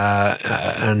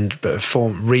 and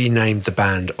renamed the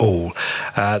band All.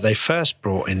 They first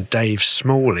brought in Dave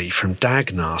Smalley from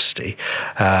Dag Nasty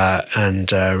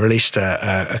and released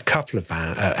a couple of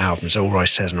albums, All Roy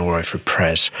Says and All Roy for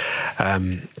Prez.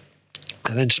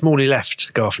 And then Smalley left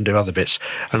to go off and do other bits.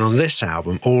 And on this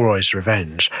album, All Roy's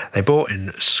Revenge, they brought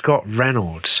in Scott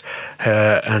Reynolds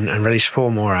and released 4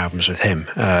 more albums with him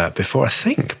before, I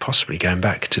think, possibly going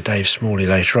back to Dave Smalley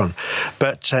later on.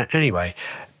 But anyway,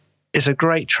 it's a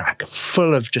great track,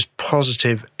 full of just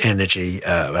positive energy,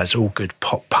 as all good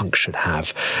pop punk should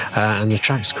have. And the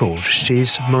track's called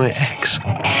She's My Ex.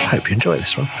 Hope you enjoy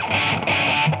this one.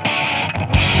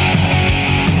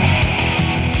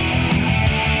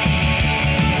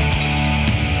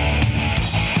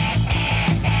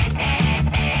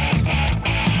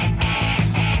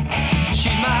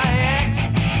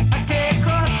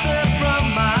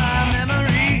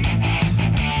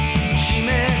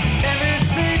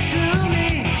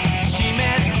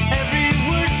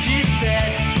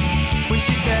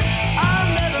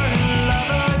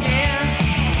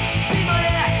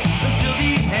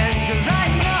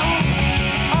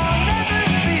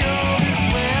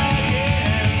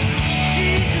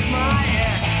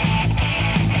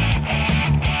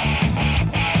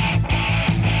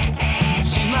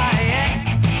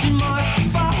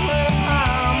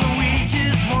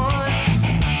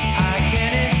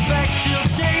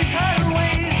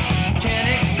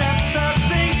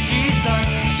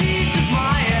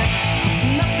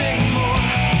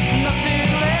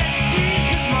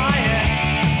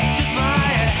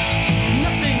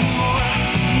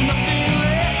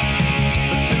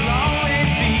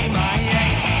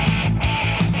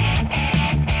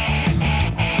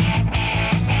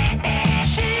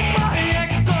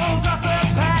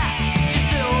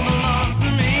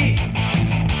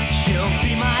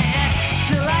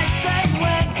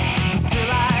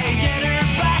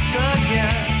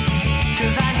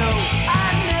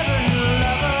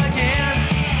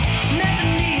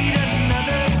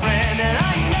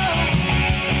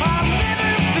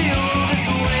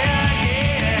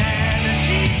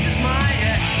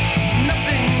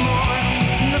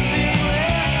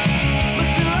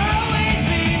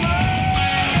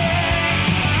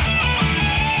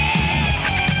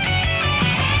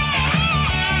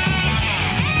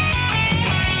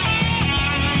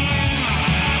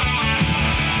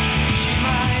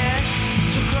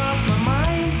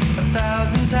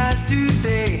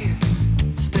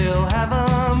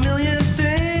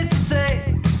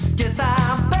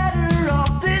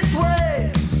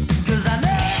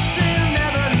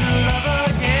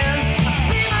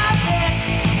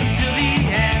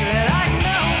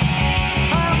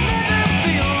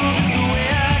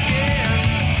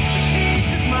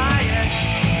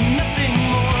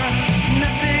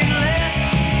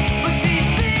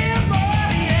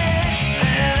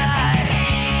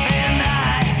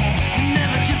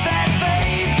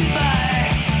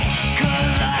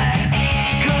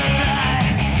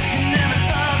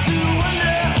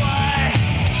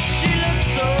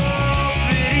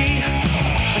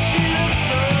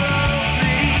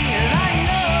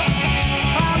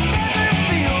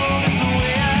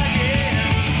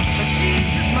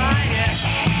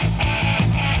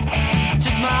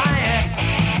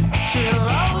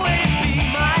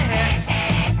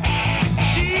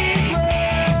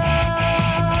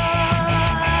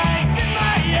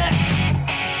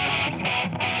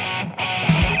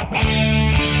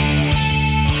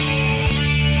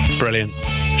 Brilliant.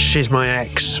 She's My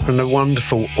Ex from the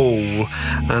wonderful All.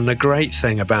 And the great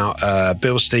thing about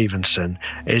Bill Stevenson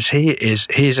is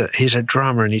he's a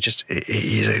drummer, and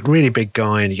he's a really big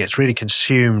guy, and he gets really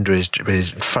consumed with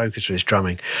his focus with his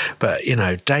drumming. But you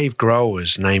know, Dave Grohl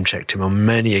has name checked him on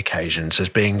many occasions as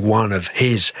being one of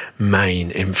his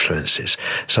main influences.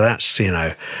 So that's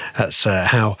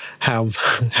how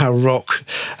rock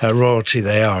royalty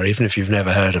they are, even if you've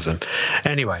never heard of them.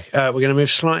 Anyway, we're going to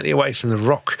move slightly away from the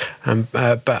rock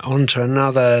but onto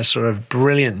another sort of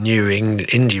brilliant new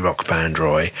indie rock band,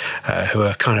 Roy, who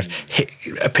are kind of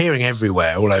appearing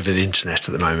everywhere all over the internet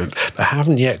at the moment, but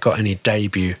haven't yet got any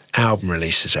debut album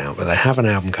releases out. But they have an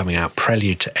album coming out,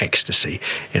 Prelude to Ecstasy,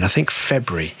 in I think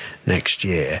February next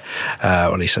year,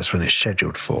 or at least that's when it's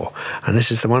scheduled for. And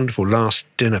this is the wonderful Last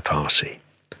Dinner Party.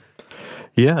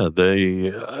 Yeah,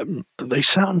 they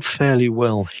sound fairly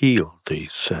well heeled,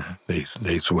 these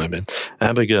women.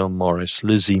 Abigail Morris,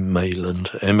 Lizzie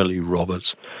Mayland, Emily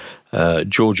Roberts,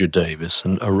 Georgia Davis,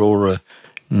 and Aurora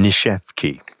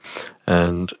Nishevsky.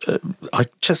 And I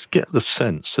just get the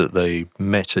sense that they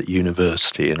met at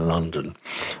university in London.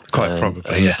 Quite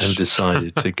probably, yes. And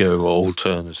decided to go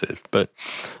alternative. But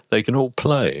they can all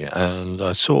play. And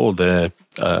I saw their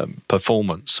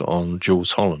performance on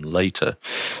Jules Holland later,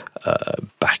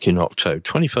 back in October,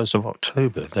 21st of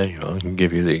October. There you are, I can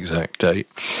give you the exact date.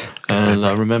 And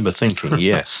I remember thinking,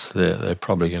 yes, they're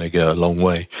probably going to go a long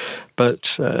way. But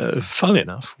funnily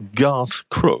enough, Garth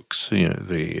Crooks,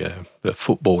 the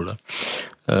footballer,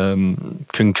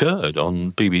 concurred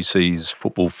on BBC's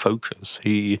Football Focus.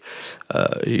 He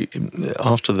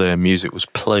after their music was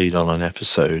played on an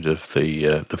episode of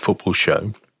the football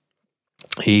show,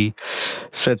 he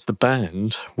said the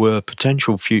band were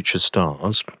potential future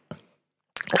stars.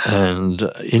 And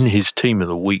in his Team of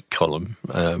the Week column,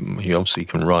 he obviously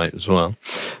can write as well,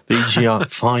 these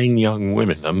fine young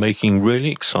women are making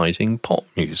really exciting pop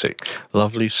music.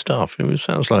 Lovely stuff. It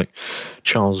sounds like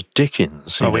Charles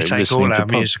Dickens. We take all our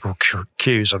musical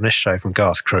cues on this show from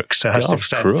Garth Crooks. So Garth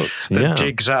Crooks, the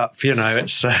jig's up,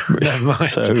 it's never mind.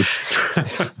 So,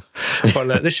 well,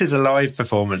 look, this is a live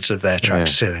performance of their track,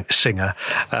 Singer.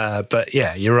 But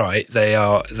yeah, you're right.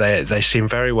 They seem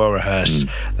very well rehearsed.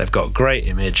 They've got great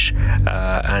image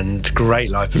and great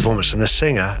live performance. And the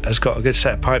singer has got a good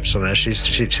set of pipes on her. She's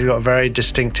got a very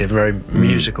distinctive, very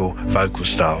musical vocal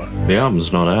style. The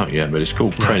album's not out yet, but it's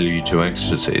called Prelude to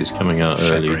Ecstasy. It's coming out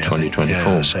early 2024. Yeah,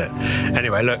 that's it.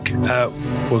 Anyway, look,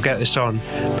 we'll get this on,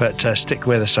 but stick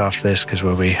with us after this, because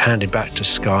we'll be handing back to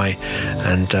Sky,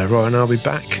 and Roy and I'll be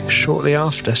back shortly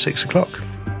after 6 o'clock.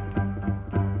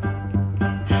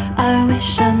 I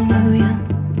wish I knew you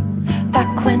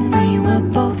back when we were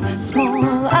both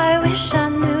small. I wish I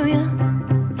knew you,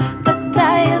 but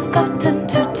I have gotten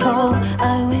too tall.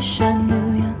 I wish I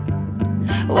knew you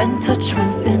when touch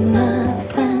was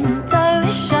innocent. I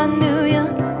wish I knew you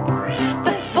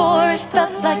before it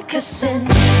felt like a sin.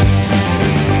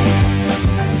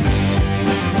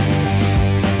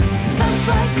 Felt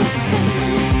like a sin.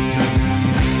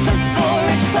 Before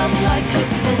it felt like a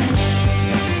sin.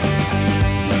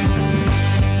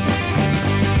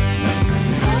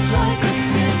 Felt like a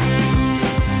sin.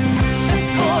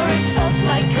 Before it felt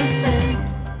like a sin.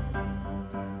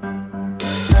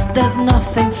 There's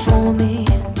nothing for me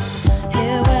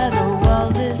here where the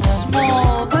world is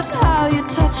small, but how you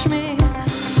touch me,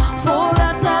 for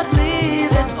that I'd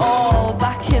leave it all.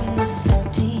 Back in the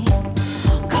city,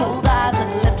 cold eyes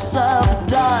and lips of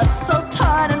dust, so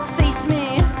tired and face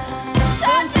me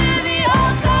down to the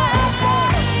altar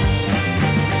first.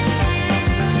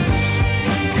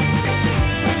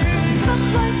 Felt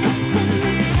like a sin.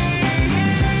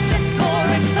 Before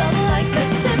it felt like a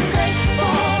sin. Pray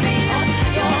for me on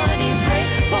your knees. Pray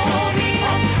for me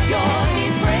on your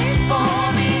knees. Pray for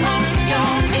me on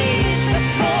your knees.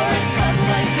 Before it felt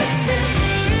like a sin.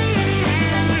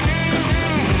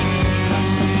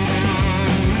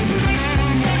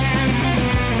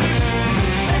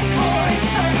 Before it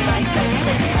felt like a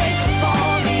sin. Pray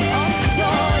for me on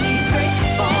your knees. Pray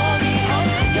for me on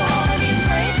your knees.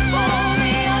 Pray for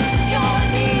me on your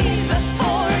knees.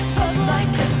 Before it felt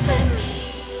like a sin.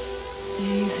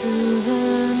 Stay through the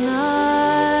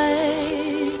night.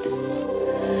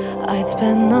 I'd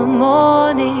spend the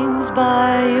mornings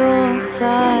by your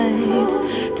side.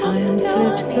 Time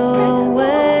slips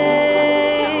away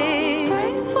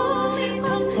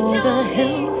before the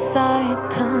hillside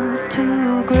turns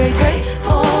to grey. Pray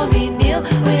for me, kneel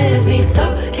with me,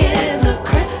 soak in the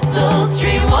crystal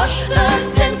stream. Wash the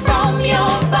sin from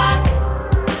your back.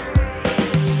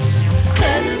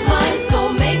 Cleanse my soul,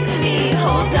 make me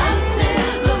whole. Dance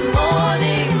in the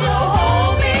morning glow.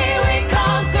 Hold me, we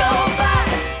can't go back.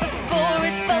 Before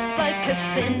it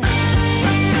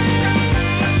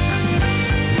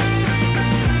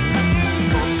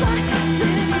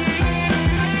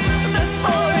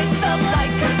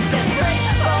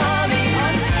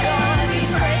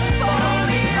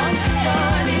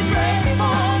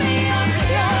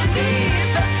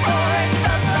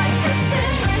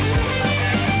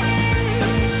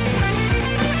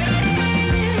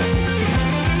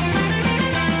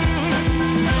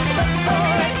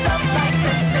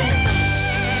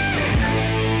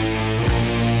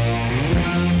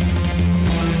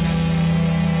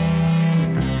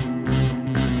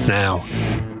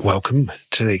welcome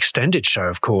to the extended show,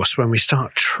 of course, when we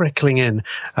start trickling in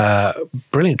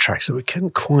brilliant tracks that we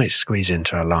couldn't quite squeeze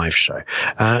into our live show.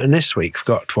 And this week we've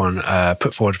got one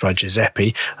put forward by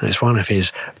Giuseppe, and it's one of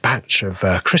his batch of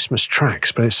Christmas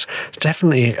tracks, but it's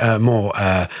definitely a more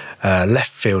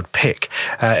left field pick.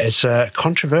 It's a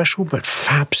controversial but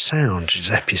fab sound,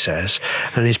 Giuseppe says,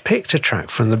 and he's picked a track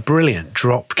from the brilliant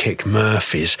Dropkick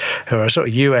Murphys, who are a sort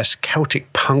of US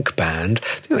Celtic punk band. I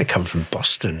think they come from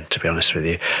Boston, to be honest with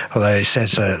you. Although he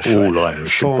says all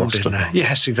Irish formed in Boston.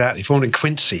 Yes, exactly. Formed in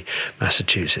Quincy,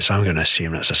 Massachusetts. I'm going to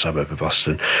assume that's a suburb of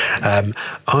Boston.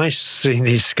 I've seen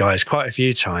these guys quite a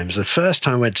few times. The first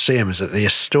time I went to see them was at the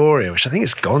Astoria, which I think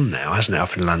is gone now, hasn't it,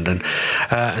 up in London?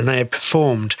 And they had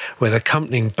performed with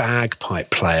accompanying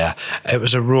bagpipe player. It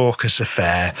was a raucous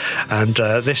affair, and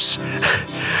this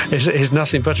is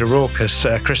nothing but a raucous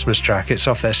Christmas track. It's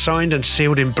off their Signed and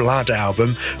Sealed in Blood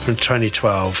album from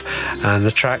 2012, and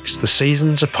the track's The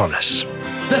Season's Upon Us.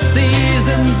 The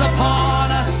season's upon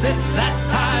us, it's that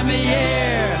time of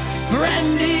year.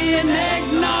 Brandy and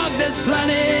eggnog, there's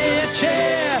plenty of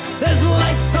cheer. There's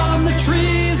lights on the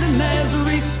trees and there's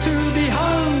wreaths to be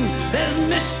hung. There's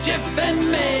mischief and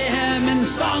mayhem and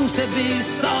songs to be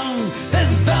sung.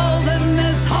 There's bells and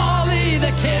there's holly,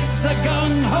 the kids are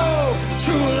gung-ho.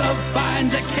 True love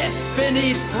finds a kiss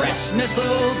beneath fresh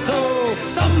mistletoe.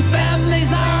 Some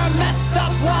families are messed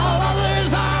up while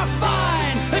others are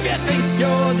fine. If you think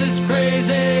yours is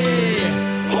crazy,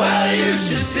 well, you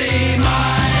should see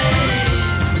mine.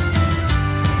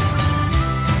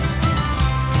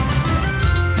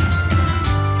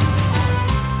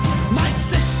 My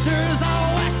sisters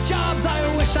are whack jobs,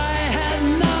 I wish I had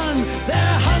none.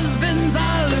 Their husbands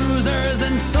are losers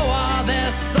and so are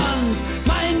their sons.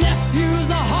 My nephew's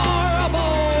a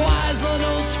horrible, wise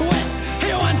little twit.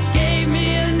 He once gave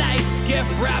me a nice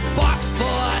gift wrap box full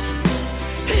of.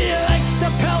 He likes to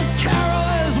pelt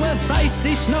carolers with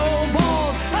icy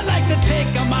snowballs. I'd like to take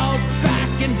him out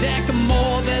back and deck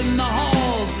more than the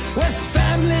halls. With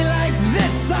family like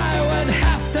this, I would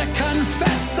have to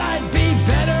confess I'd be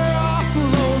better off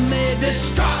lonely,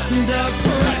 distraught and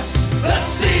depressed. The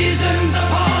season's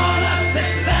upon us,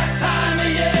 it's that time of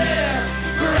year.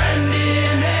 Brandy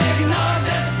and eggnog,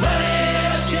 there's plenty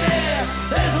of cheer.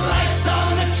 There's lights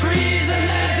on the trees and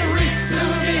there's wreaths to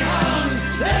be hung.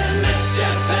 There's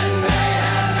mischief and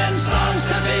mayhem and songs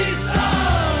to be sung.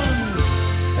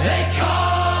 They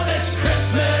call this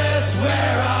Christmas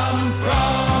where I'm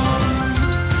from.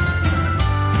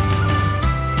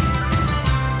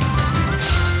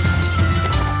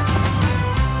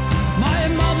 My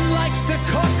mom likes to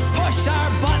cook, push our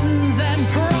buttons and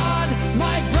prod.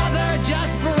 My brother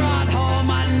just brought home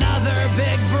another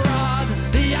big broad.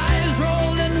 The eyes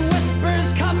roll and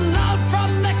whispers come loud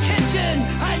from the kitchen.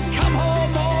 I'd come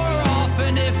home more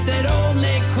often if they'd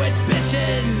only quit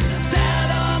bitching.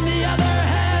 Dad, on the other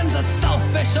hand's a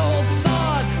selfish old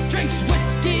sod. Drinks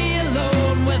whiskey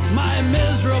alone with my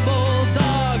miserable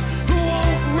dog, who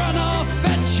won't run off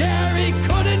fetch Jerry,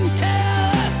 couldn't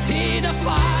care less. He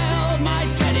defiled my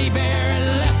teddy bear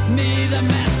and left me the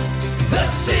mess. The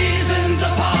season's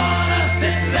upon us,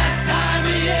 it's that time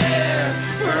of year.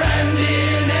 Brandy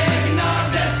and eggnog,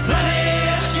 there's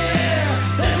plenty of cheer.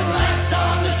 There's lights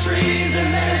on the trees and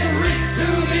there's wreaths to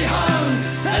be hung.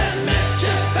 There's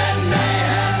mischief and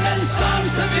mayhem and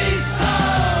songs to be sung.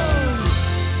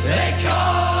 They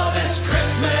call this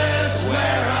Christmas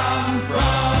where I'm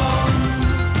from.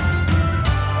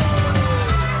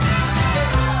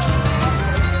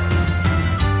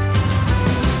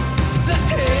 The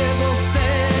table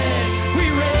said we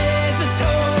raise a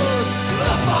toast.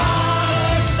 The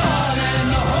Father, Son, and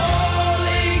the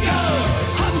Holy Ghost.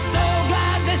 I'm so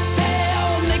glad this day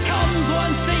only comes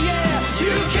once a year.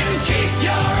 You can keep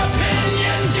your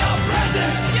opinions, your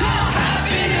presents, your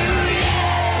Happy New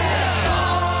Year.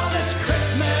 Call this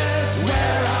Christmas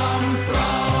where I'm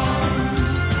from.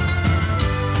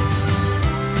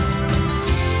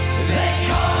 They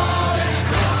call this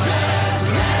Christmas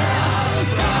where I'm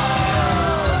from.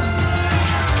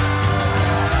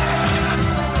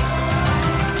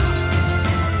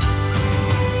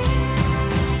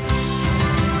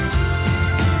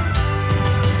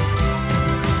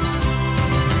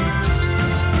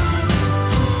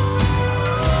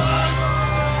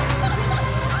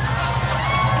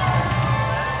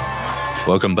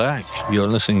 Welcome back. You're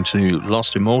listening to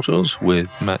Lost Immortals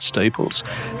with Matt Staples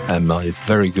and my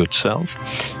very good self.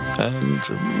 And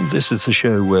this is the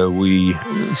show where we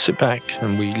sit back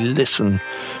and we listen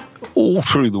all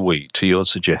through the week to your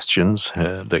suggestions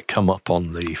that come up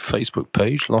on the Facebook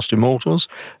page, Lost Immortals.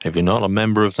 If you're not a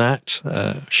member of that,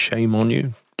 shame on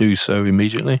you. Do so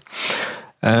immediately.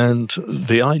 And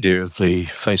the idea of the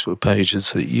Facebook page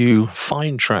is that you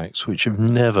find tracks which have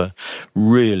never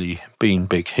really been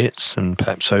big hits and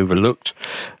perhaps overlooked,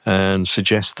 and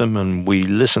suggest them, and we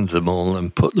listen to them all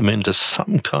and put them into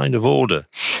some kind of order.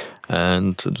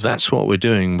 And that's what we're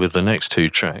doing with the next two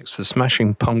tracks. The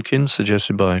Smashing Pumpkins,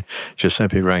 suggested by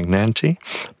Giuseppe Ragnanti,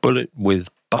 Bullet with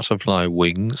Butterfly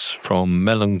Wings from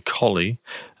Melancholy,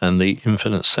 and The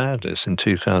Infinite Sadness in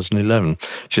 2011.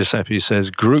 Giuseppe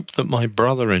says, group that my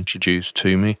brother introduced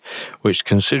to me, which,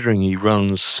 considering he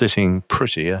runs Sitting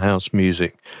Pretty, a house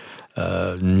music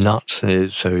nut,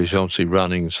 so he's obviously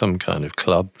running some kind of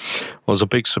club, was a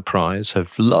big surprise.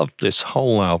 Have loved this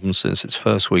whole album since its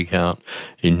first week out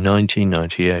in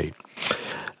 1998.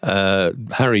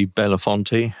 Harry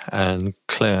Belafonte and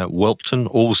Claire Welpton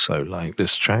also like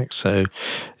this track, so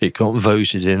it got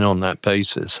voted in on that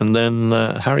basis. And then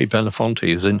Harry Belafonte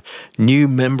is a new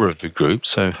member of the group,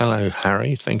 so hello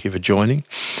Harry, thank you for joining.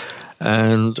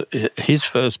 And his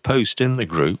first post in the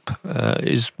group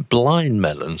is Blind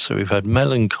Melon. So we've had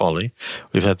Melancholy,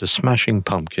 we've had the Smashing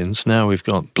Pumpkins, now we've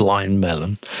got Blind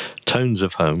Melon, Tones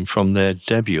of Home from their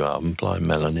debut album, Blind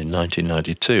Melon, in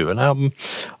 1992, an album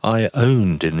I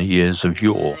owned in the years of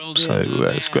yore. So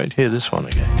it's great to hear this one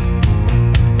again.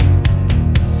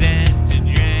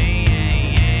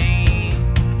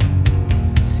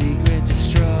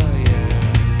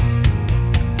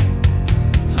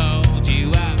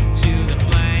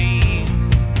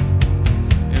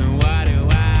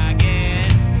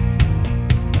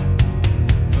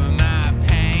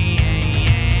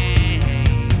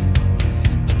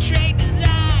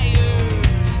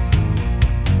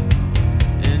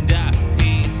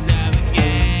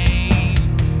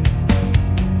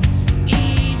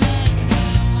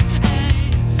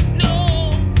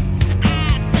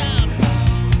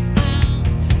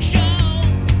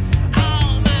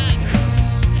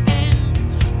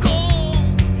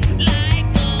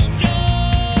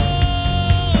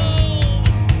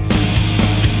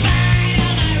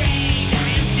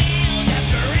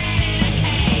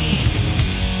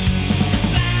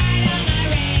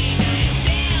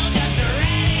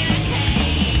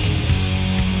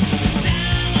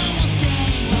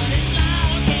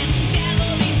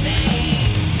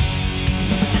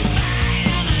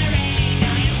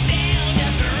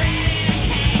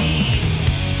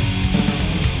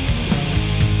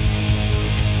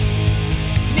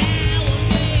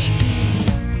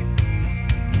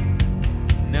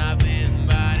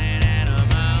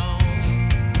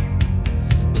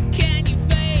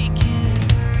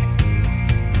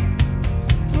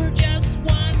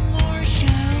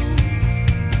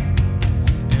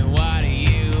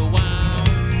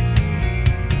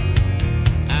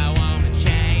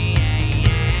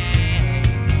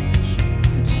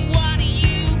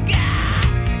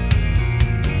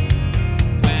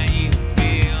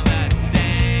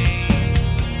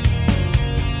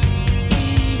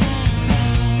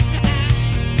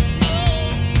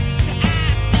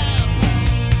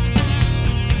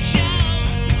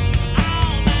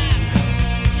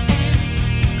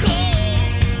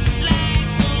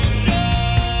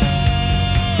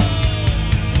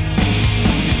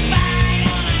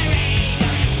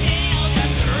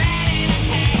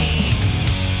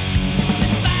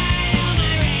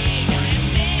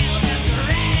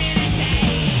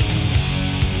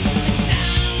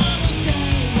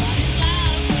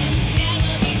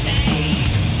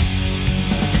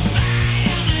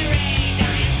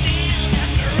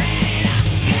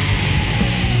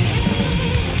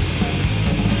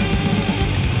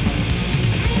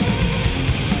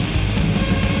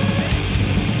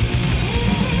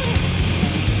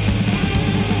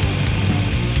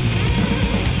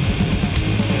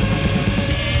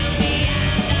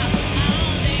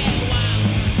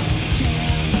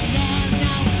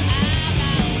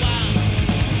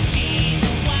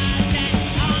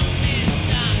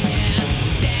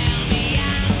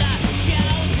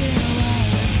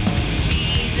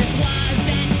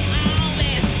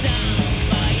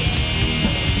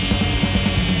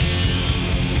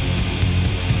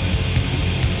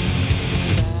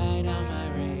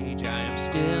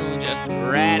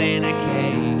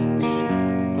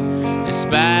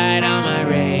 Despite all my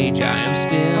rage, I am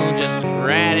still just a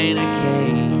rat in a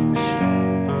cage.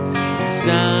 And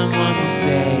someone will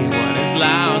say what is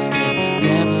lost can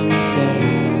never be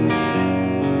saved.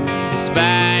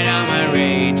 Despite all my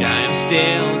rage, I am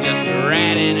still just a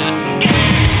rat in a cage.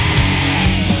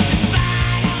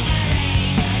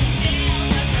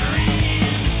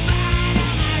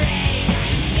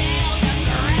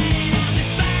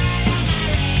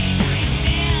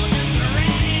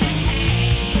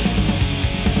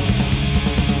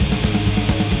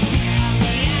 Tell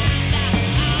me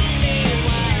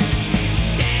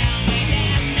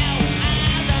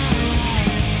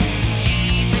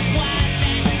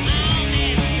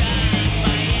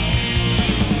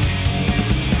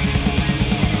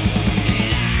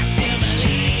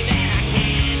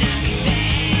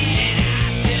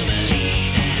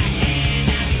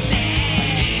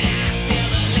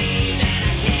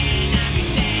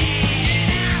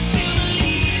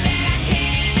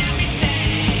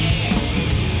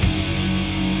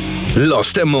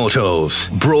Lost Immortals,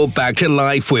 brought back to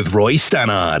life with Roy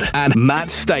Stannard and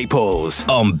Matt Staples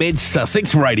on Bid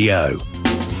Sussex Radio.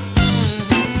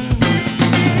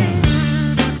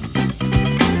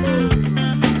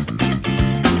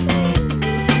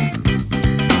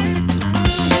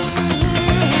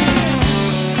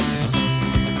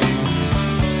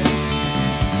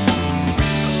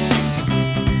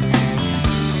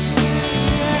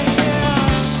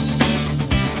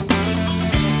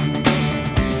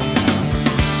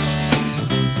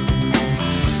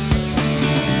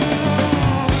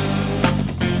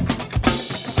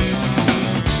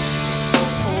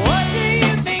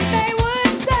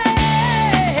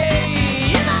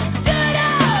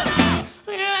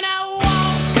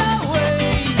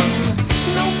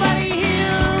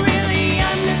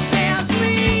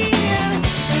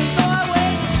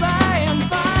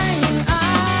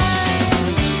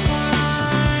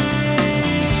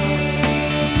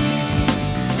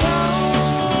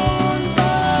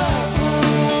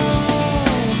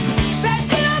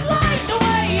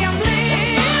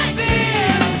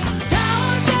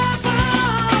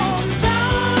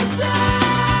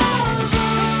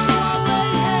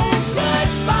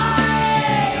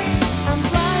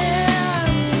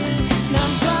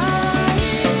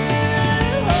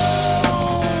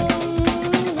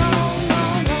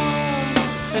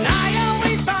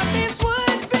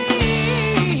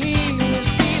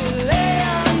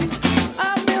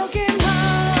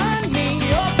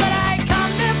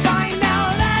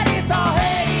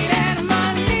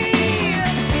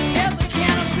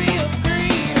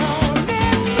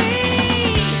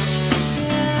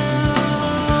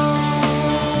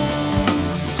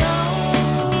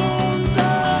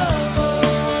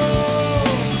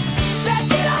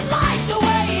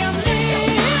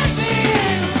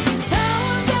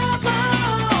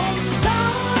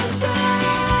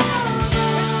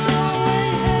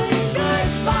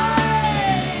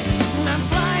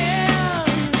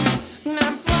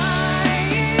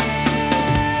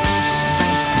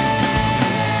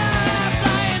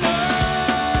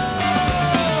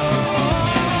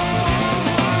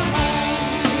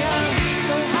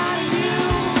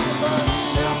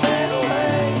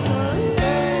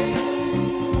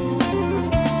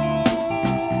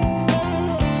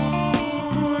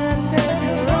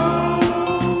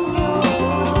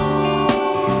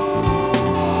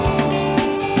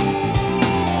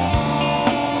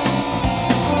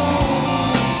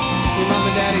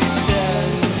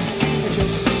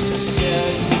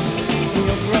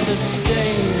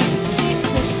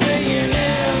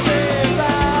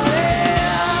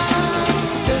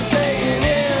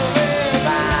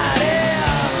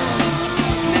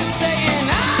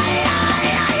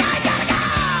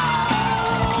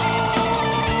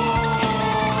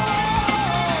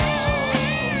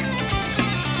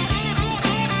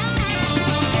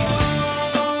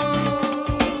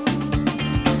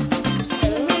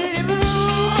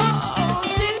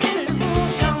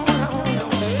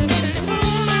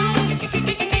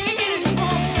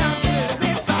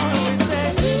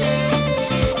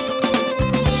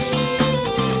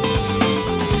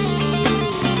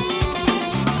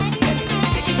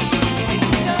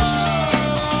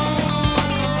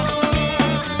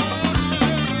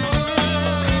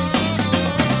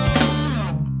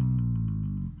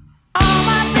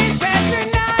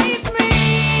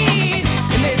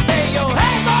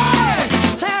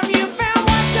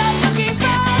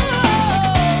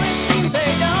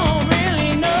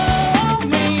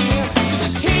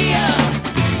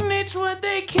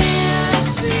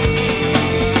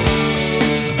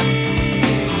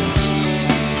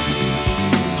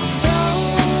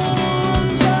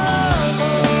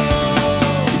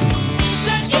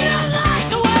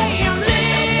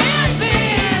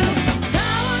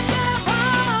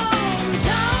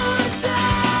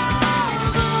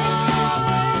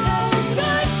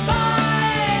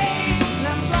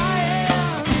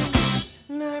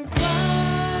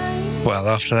 Well,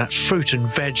 after that fruit and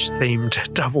veg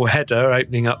themed double header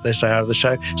opening up this hour of the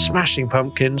show, Smashing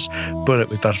Pumpkins, Bullet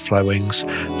with Butterfly Wings,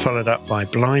 followed up by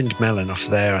Blind Melon off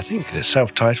there, I think it's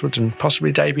self-titled and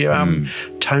possibly debut album,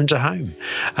 Tones of Home.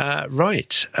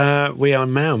 We are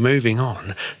now moving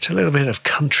on to a little bit of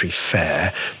country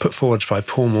fare put forward by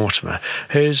Paul Mortimer,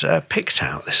 who's picked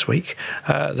out this week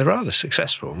the rather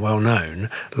successful and well-known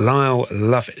Lyle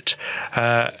Lovett.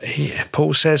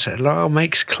 Paul says Lyle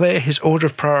makes clear his order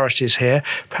of priorities here,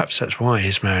 perhaps that's why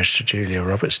his marriage to Julia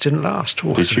Roberts didn't last.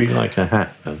 Did she like her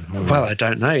hat then? Well, I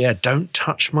don't know. Yeah, Don't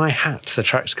Touch My Hat, the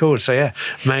track's called. So yeah,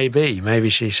 maybe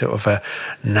she sort of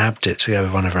nabbed it to go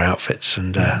with one of her outfits,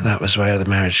 and that was where the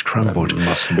marriage crumbled. It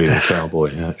must have been a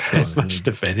cowboy hat. It must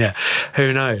have been, yeah.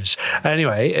 Who knows?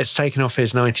 Anyway, it's taken off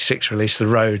his '96 release, The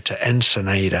Road to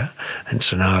Ensenada,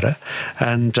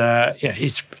 and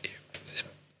he's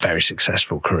very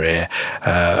successful career,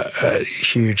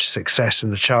 huge success in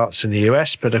the charts in the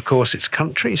US, but of course it's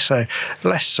country, so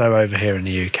less so over here in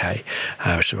the UK,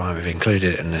 which is why we've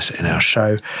included it in our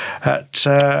show. I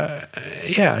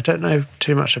don't know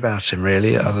too much about him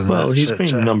really, other than he's been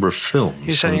in a number of films.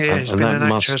 He's been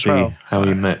an actor as well. How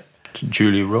he met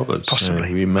Julia Roberts.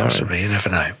 Possibly, you never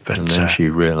know. But and then she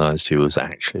realised he was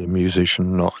actually a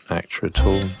musician, not an actor at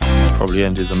all. Probably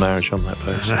ended the marriage on that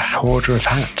basis. A hoarder of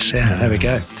hats. Yeah, there we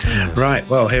go. Yeah. Right,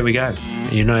 well, here we go.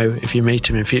 You know, if you meet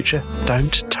him in future,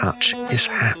 don't touch his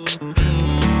hat.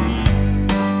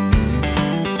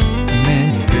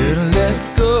 Man, you better let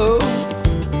go.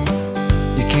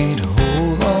 You can't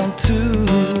hold on to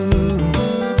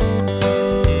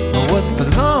what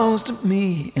belongs to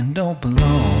me and don't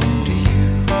belong to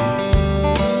you.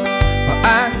 Well,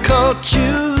 I caught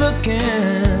you looking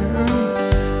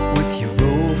with your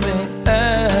roving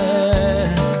eye.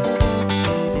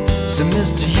 So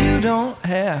mister, you don't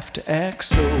have to act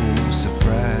so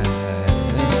surprised.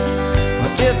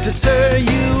 But if it's her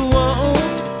you want,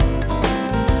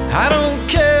 I don't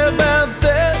care about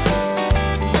that.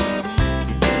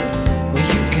 Well,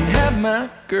 you can have my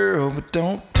girl, but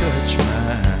don't touch my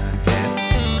hat.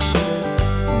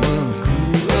 Well, I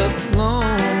grew up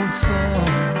lonesome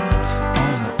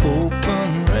on the open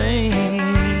range,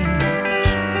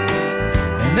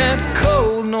 and that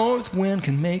cold north wind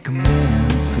can make a man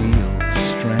feel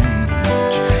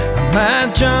strange.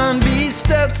 My John B.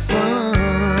 Stetson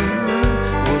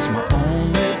was my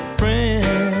only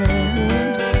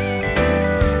friend,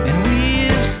 and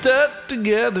we've stuck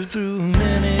together through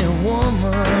many a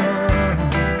woman.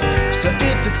 So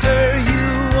if it's her you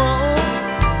want,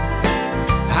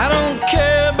 I don't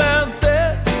care about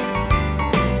that.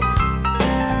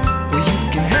 Well, you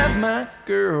can have my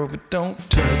girl, but don't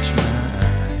touch my hat.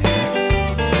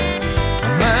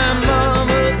 My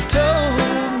mama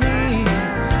told me,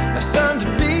 son, to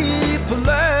be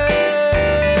polite,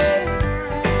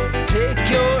 take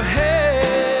your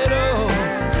head off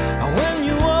when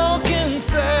you walk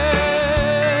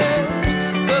inside.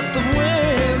 But the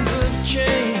winds of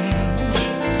change,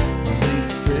 they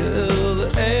fill the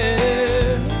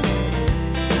air,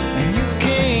 and you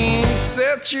can't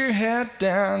set your hat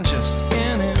down just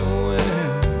anywhere.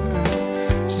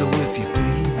 So if you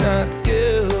plead not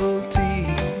guilty,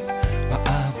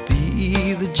 I'll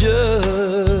be the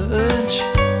judge.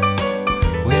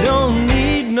 We don't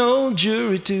need no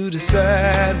jury to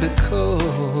decide,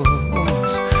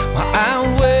 because I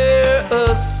wear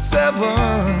a 7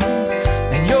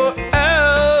 and you're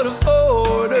out of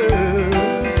order.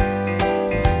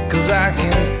 'Cause I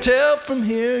can tell from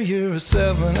here you're a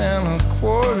 7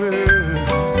 1/4.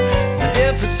 But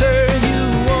if it's her you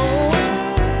want,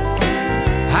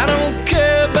 I don't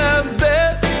care about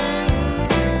that.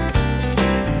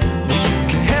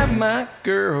 My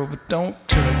girl, but don't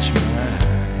touch my hat.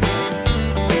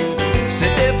 Say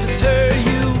if it's her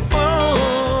you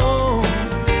want,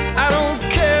 I don't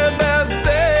care about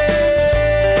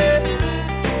that.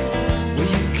 Well,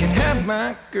 you can have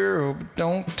my girl, but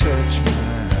don't touch my hat.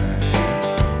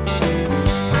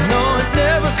 No, it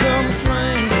never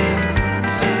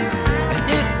complains, and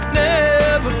it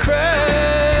never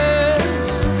cries.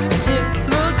 It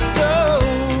looks so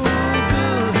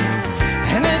good,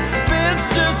 and it fits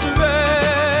just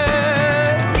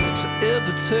right. So if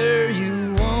it's her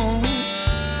you want,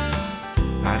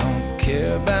 I don't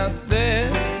care about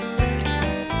that.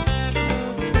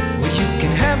 Well, you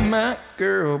can have my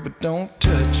girl, but don't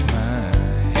touch my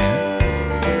hat.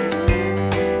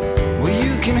 Well,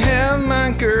 you can have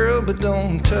my girl, but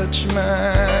don't touch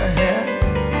my hat.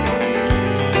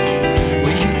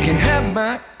 Well, you can have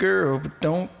my girl, but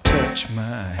don't touch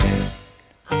my hat.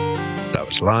 That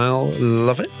was Lyle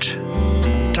Lovett.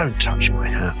 Don't touch my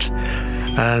hat.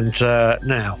 And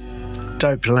now,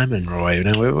 Dope Lemon, Roy.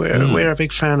 Now we're a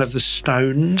big fan of the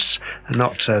Stones,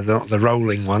 not the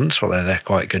Rolling ones, although they're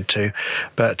quite good too,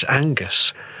 but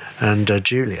Angus and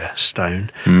Julia Stone.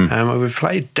 We've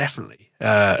played definitely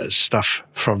stuff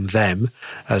from them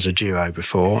as a duo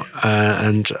before,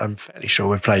 and I'm fairly sure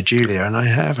we've played Julia, and I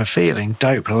have a feeling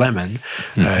Dope Lemon,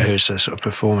 who's a sort of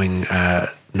performing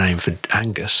name for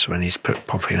Angus when he's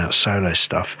popping out solo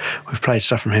stuff, we've played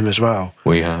stuff from him as well.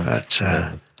 We have. But,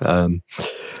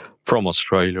 from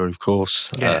Australia, of course.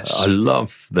 Yes. I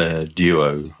love their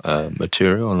duo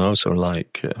material, and I also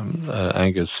like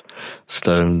Angus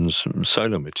Stone's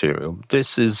solo material.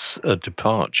 This is a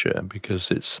departure because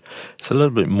it's a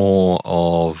little bit more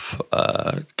of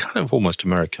kind of almost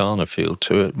Americana feel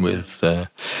to it, with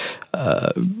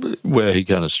where he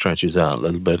kind of stretches out a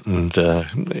little bit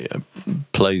and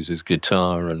plays his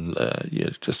guitar and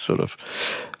just sort of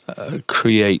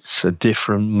creates a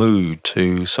different mood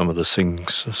to some of the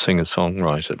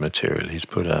singer-songwriter material he's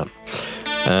put out.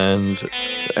 And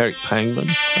Eric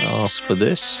Pangman asked for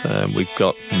this. We've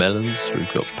got melons,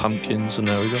 we've got pumpkins, and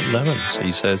now we've got lemons.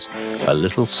 He says, a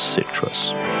little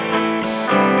citrus.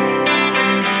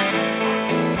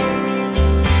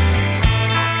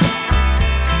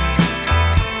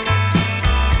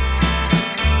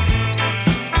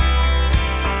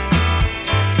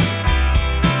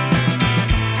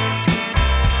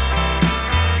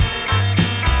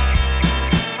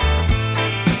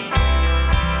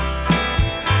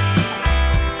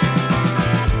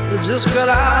 Just got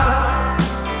out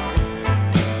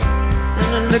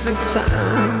in the nick of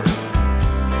time.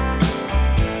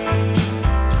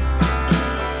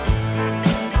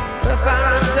 We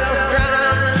found ourselves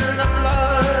drowning in the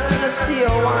blood in a sea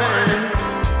of wine.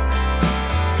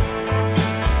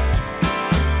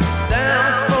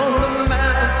 Down from the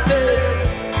mountain,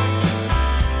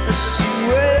 she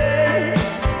waits,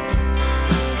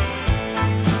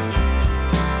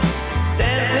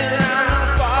 dancing around the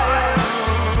fire,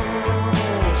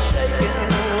 shaking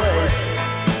the waist.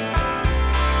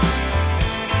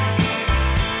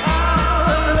 Oh,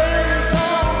 the lemons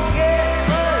don't get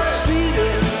much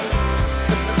sweeter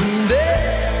than that.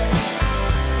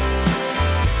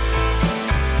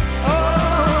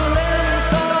 Oh, lemons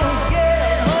don't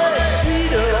get much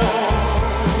sweeter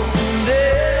than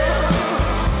that.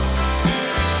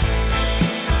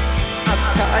 A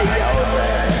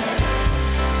coyote,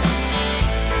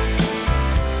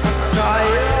 a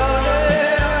coyote,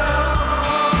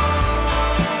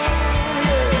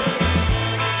 yeah.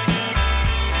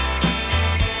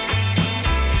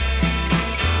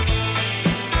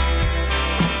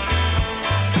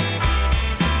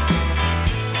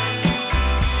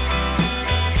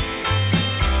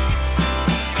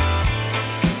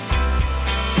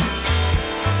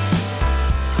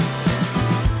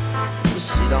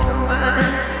 She don't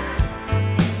mind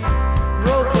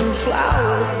broken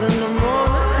flowers in the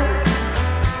morning.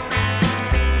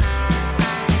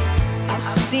 I've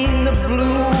seen the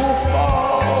blue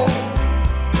fall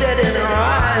dead in her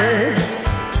eyes.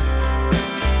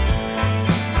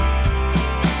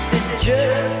 They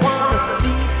just wanna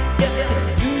see if they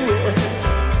do it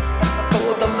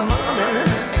for the money.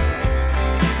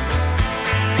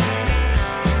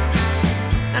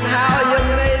 And how you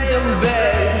made them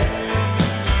beg,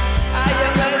 how you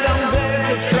made them beg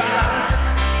to try.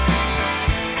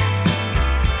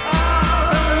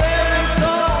 Oh, lemons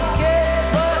don't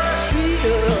get much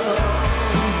sweeter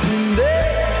than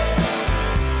that.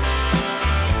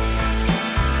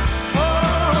 Oh,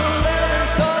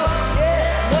 lemons don't get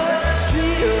much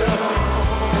sweeter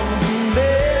than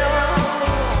that.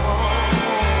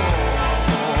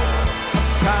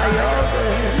 Coyote,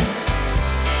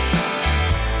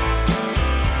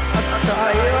 a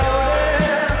coyote.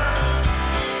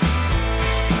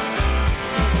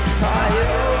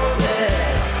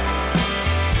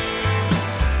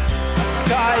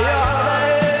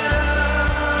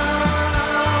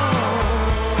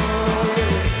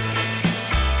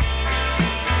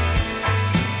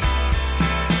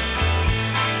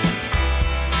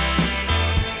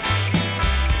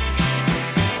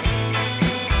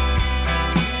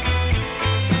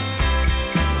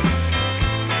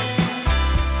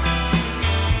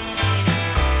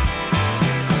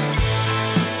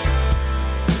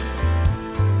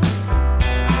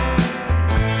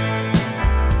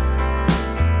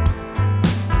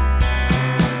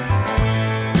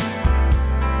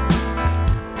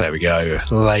 There we go.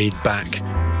 Laid back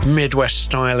Midwest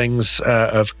stylings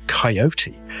of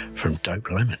Coyote from Dope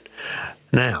Lemon.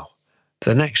 Now,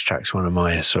 the next track's one of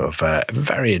my sort of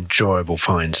very enjoyable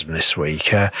finds from this week.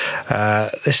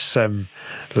 This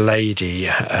lady,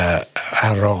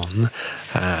 Aaron,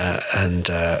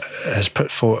 has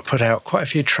put out quite a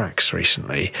few tracks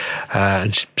recently,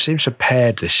 and she seems to have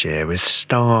paired this year with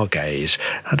Stargaze.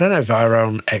 I don't know if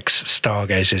Aaron X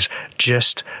Stargaze is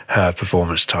just her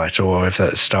performance title, or if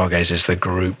that Stargaze is the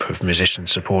group of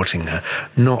musicians supporting her.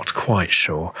 Not quite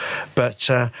sure. But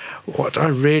what I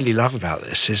really love about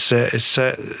this is it's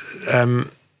a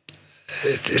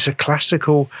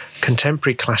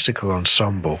contemporary classical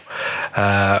ensemble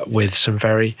with some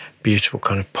very beautiful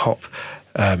kind of pop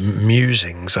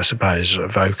musings, I suppose,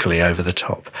 vocally over the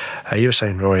top. You were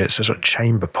saying, Roy, it's a sort of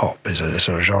chamber pop is a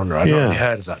sort of genre. I've not really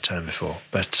heard of that term before,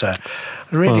 but I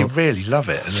really love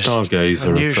it. And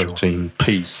Stargazer, a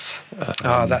 13-piece.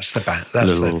 That's the band.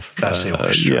 That's the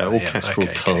orchestra. Orchestral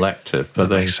collective. But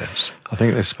that makes sense. I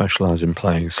think they specialise in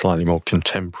playing slightly more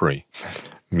contemporary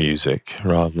music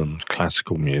rather than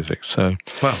classical music. So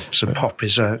pop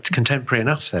is contemporary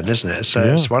enough then, isn't it? So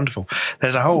it's wonderful.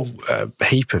 There's a whole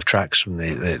heap of tracks from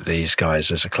these guys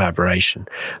as a collaboration,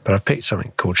 but I picked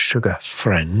something called Sugar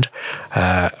Friend,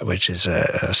 which is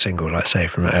a single, like say,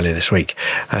 from earlier this week.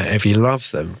 If you love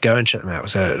them, go and check them out.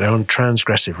 They're on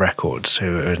Transgressive Records,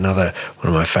 who are another one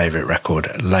of my favourite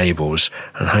record labels,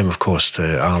 and home, of course,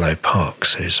 to Arlo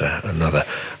Parks, who's another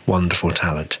wonderful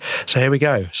talent. So here we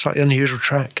go, slightly unusual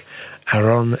track.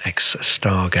 Aaron X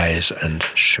Stargaze and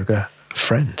Sugar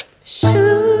Friend.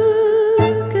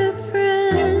 Sugar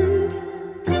friend,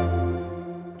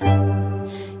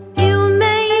 you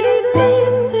made a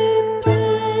better plan,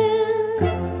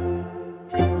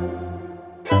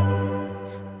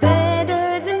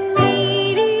 better than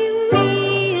meeting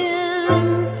me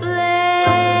in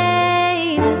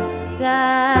plain sight,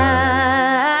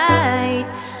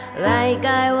 like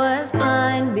I was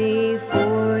blind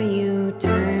before you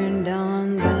turned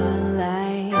on the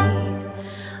light.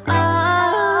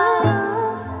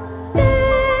 Since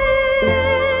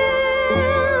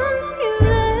you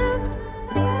left,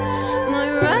 my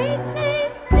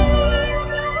rightness seems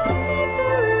so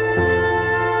different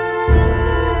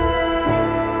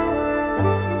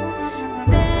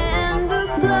than the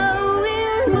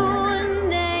glowing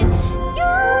moonlight.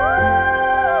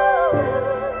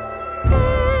 You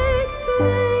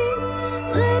explain,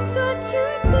 that's what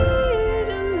you'd be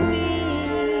to me.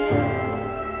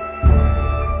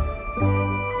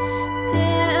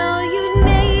 Till you'd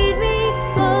made me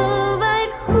fall, but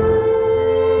who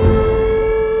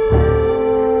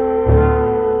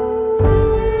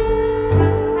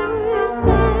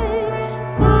said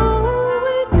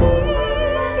forward be?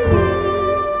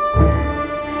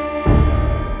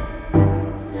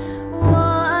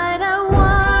 What I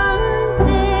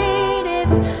wanted,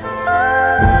 if is what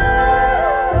I am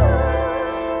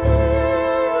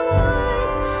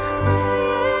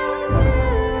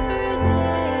every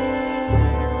day.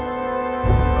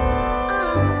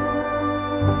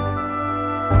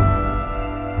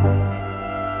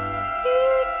 You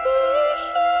see,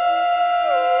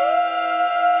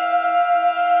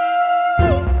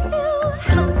 we still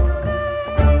hunger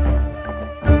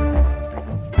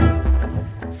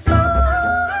for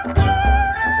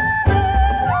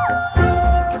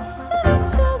kicks at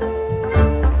each other.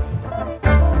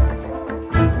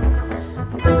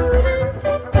 Wouldn't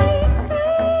it be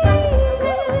sweet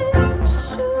if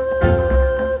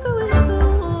sugar was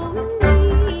all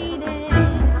we needed?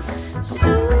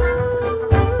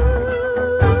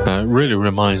 it really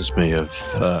reminds me of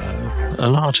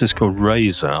an artist called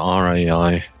Razor,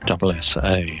 Raissa,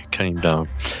 came down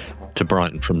to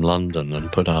Brighton from London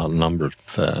and put out a number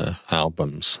of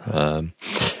albums, and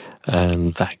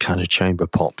that kind of chamber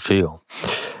pop feel.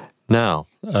 Now,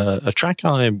 a track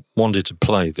I wanted to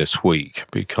play this week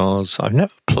because I've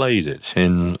never played it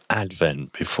in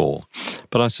Advent before,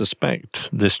 but I suspect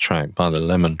this track by the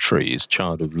Lemon Trees,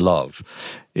 Child of Love,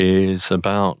 is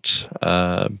about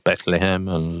Bethlehem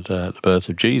and the birth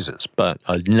of Jesus, but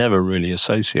I'd never really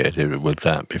associated it with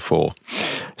that before.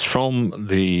 It's from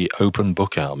the Open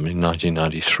Book album in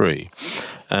 1993,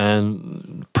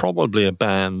 and probably a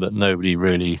band that nobody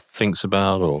really thinks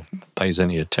about or pays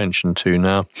any attention to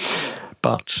now.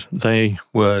 But they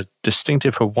were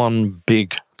distinctive for one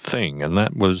big thing, and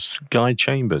that was Guy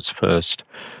Chambers' first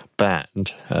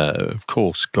band. Of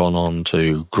course, gone on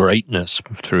to greatness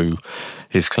through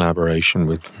his collaboration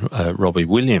with Robbie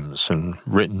Williams and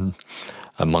written,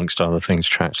 amongst other things,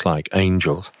 tracks like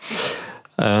Angels.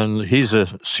 And he's a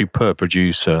superb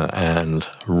producer and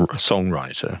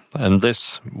songwriter. And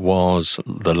this was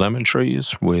the Lemon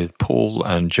Trees with Paul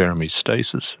and Jeremy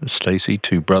Stacey,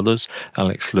 two brothers,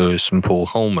 Alex Lewis and Paul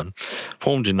Holman.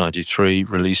 Formed in 93,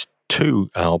 released 2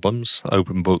 albums.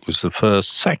 Open Book was the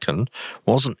first. Second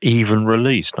wasn't even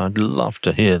released. I'd love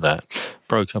to hear that.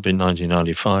 Broke up in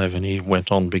 1995, and he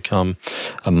went on to become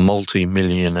a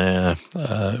multi-millionaire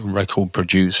record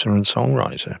producer and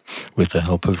songwriter with the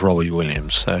help of Robbie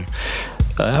Williams. So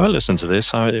have a listen to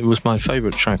this. It was my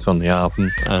favourite track on the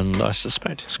album, and I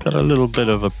suspect it's got a little bit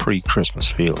of a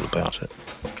pre-Christmas feel about it.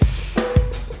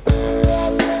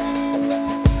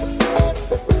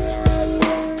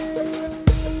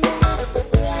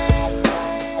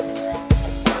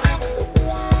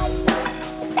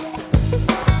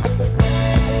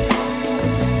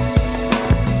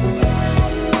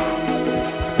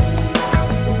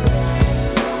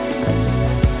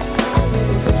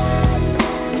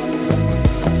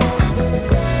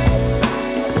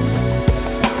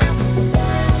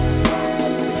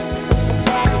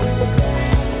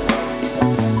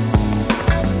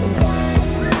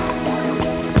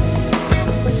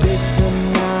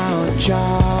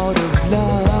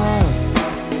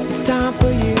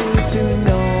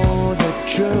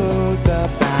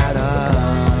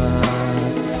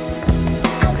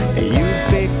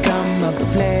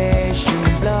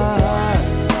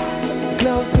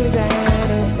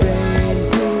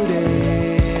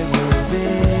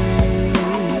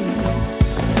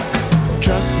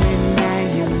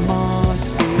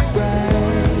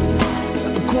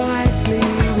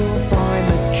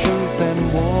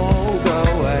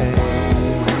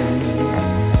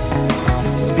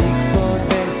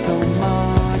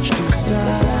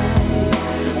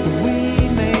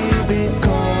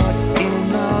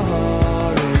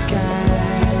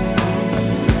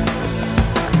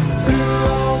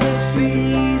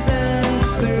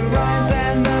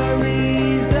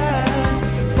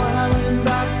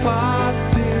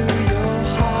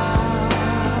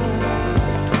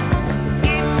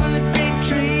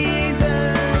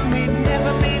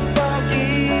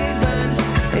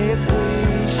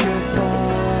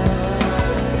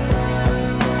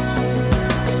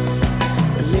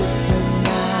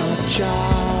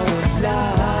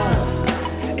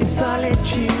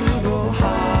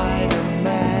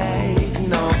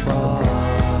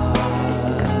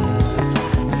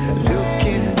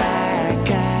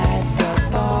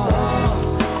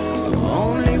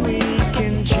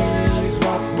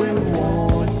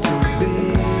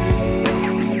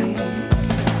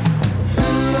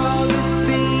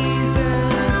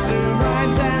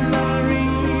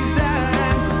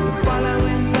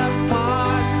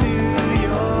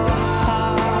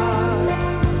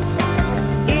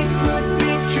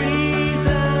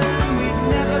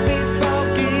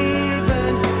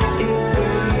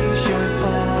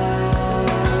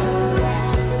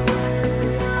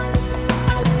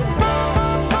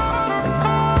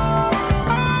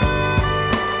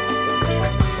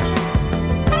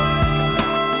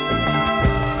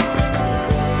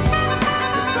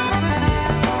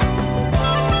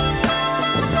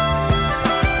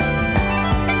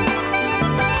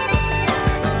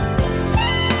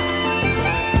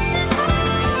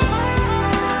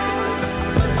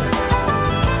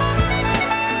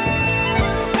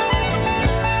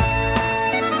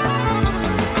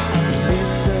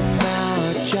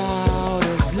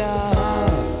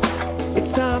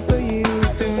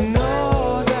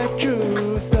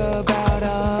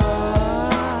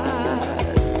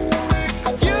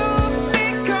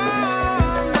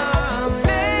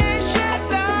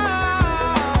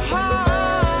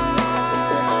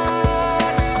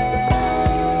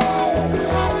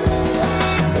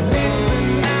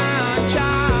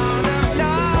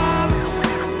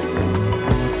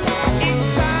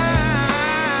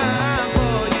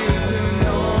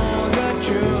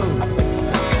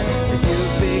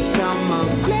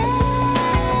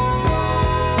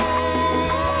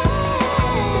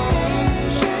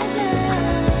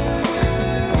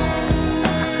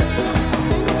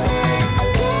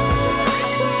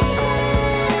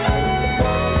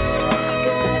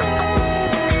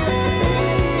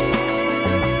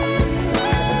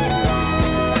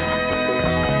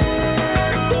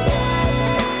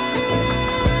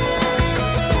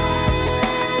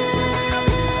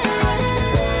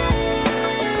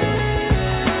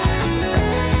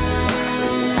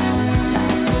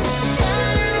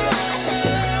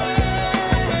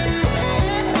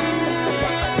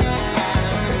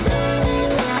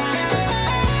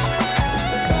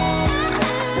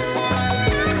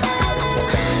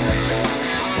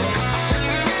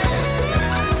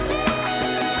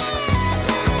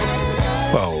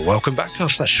 Welcome back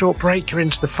after that short break. You're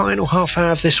into the final half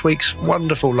hour of this week's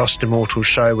wonderful Lost Immortals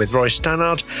show with Roy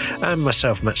Stannard and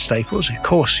myself, Matt Staples. Of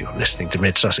course, you're listening to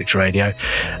Mid Sussex Radio.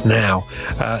 Now,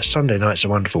 Sunday night's a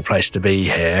wonderful place to be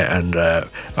here, and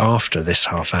after this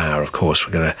half hour, of course,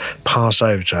 we're going to pass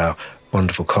over to our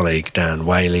wonderful colleague Dan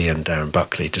Whaley and Darren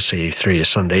Buckley to see you through your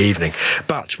Sunday evening.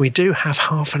 But we do have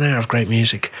half an hour of great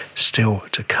music still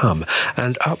to come.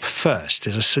 And up first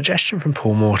is a suggestion from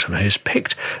Paul Mortimer, who's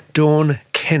picked Dawn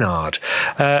Kinnard.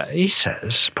 He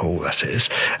says, Paul that is,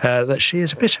 that she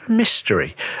is a bit of a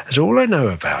mystery, as all I know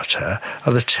about her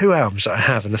are the 2 albums that I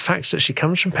have and the fact that she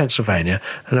comes from Pennsylvania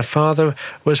and her father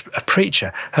was a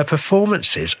preacher. Her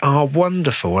performances are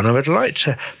wonderful, and I would like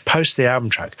to post the album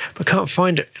track, but can't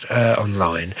find it online.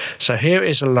 So here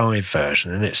is a live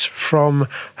version, and it's from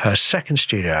her second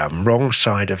studio album, Wrong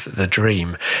Side of the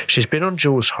Dream. She's been on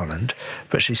Jules Holland,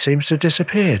 but she seems to have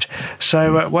disappeared.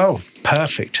 So, well,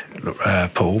 perfect,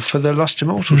 Paul, for the Lost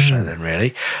Immortals show then,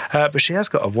 really. But she has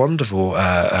got a wonderful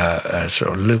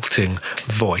sort of lilting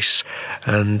voice,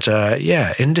 and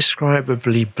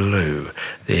Indescribably Blue,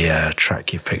 the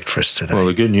track you picked for us today. Well,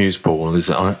 the good news, Paul, is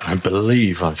that I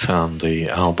believe I found the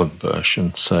album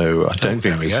version, so I don't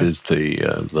think this is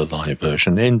the live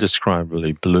version.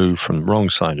 Indescribably Blue from Wrong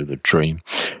Side of the Dream.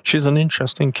 She's an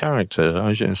interesting character.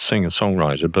 I didn't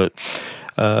singer-songwriter, but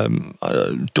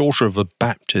daughter of a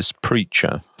Baptist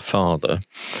preacher, father,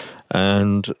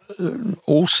 and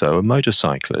also a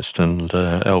motorcyclist, and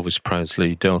Elvis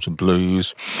Presley, Delta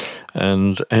Blues,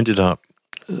 and ended up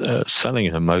selling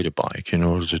her motorbike in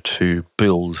order to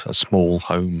build a small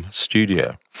home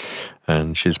studio.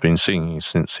 And she's been singing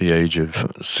since the age of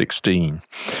 16.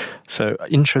 So,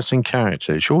 interesting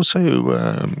character. She also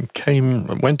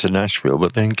went to Nashville,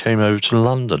 but then came over to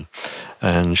London.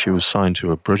 And she was signed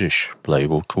to a British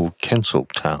label called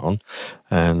Kensal Town.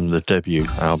 And the debut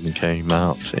album came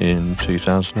out in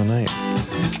 2008.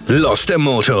 Lost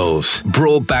Immortals,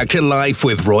 brought back to life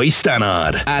with Roy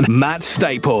Stannard and Matt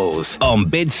Staples on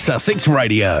Mid Sussex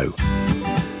Radio.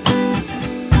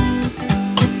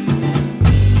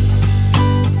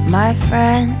 My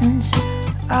friends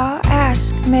all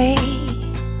ask me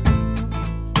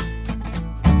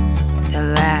the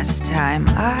last time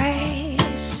I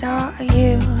saw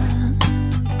you.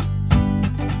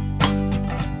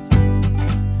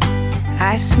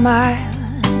 I smile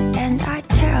and I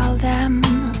tell them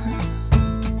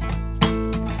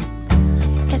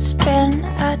it's been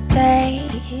a day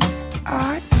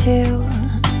or two.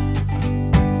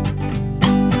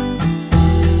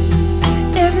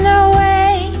 There's no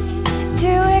way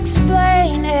to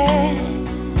explain it,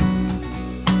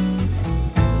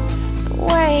 the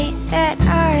way that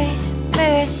I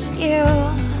miss you.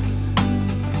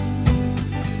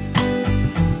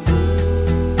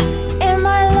 In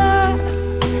my love,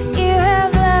 you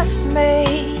have left me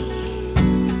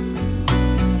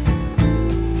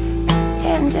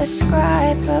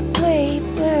indescribably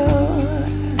blue.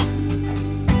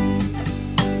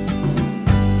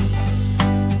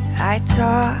 I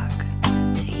talk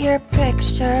your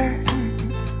picture,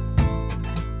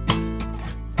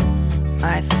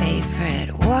 my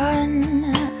favorite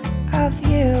one of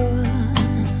you.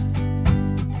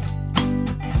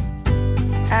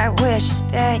 I wish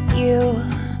that you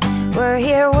were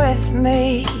here with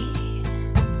me,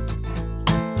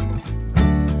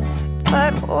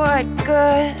 but what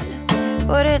good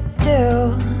would it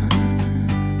do?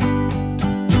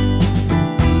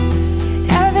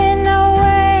 Having no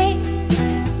way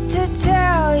to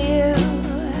tell you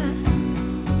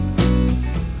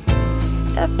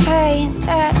the pain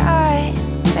that I've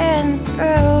been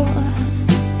through.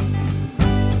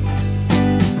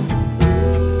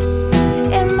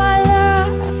 In my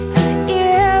love, you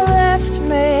have left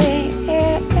me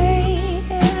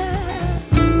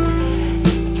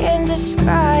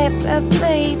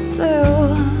indescribably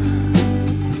blue.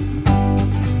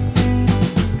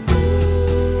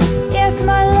 Yes,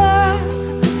 my love,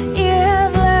 you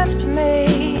have left me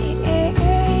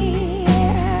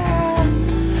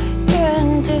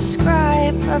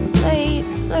indescribably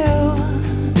blue.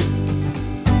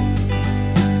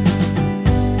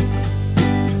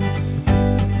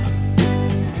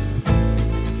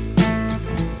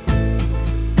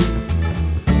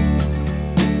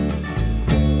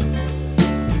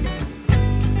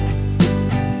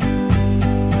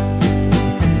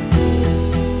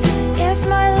 Yes,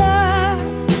 my love,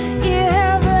 you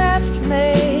have left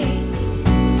me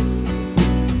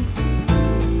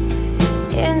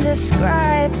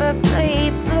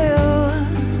indescribably blue.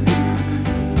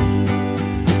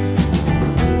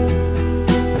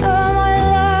 Oh, my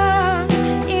love,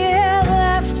 you have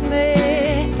left me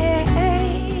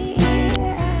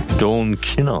Dawn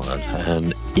Kinnard,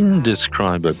 and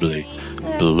Indescribably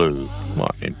Blue. Well,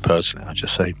 I mean, personally, I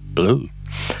just say blue.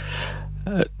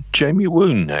 Jamie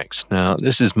Woon next. Now,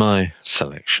 this is my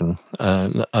selection.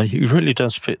 He really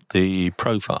does fit the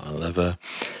profile of a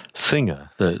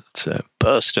singer that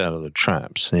burst out of the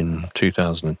traps in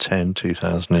 2010,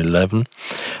 2011.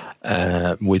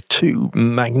 With two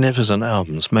magnificent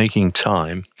albums. Making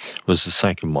Time was the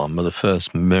second one, but the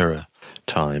first Mirror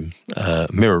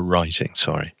Writing,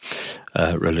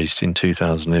 released in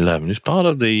 2011. It's part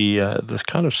of the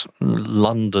kind of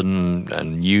London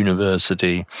and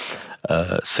university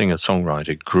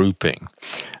singer-songwriter grouping,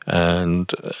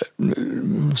 and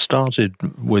started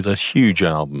with a huge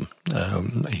album.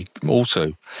 He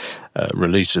also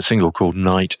released a single called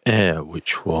Night Air,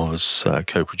 which was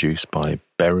co-produced by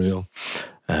Burial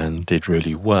and did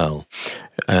really well.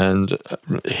 And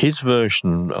his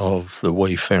version of The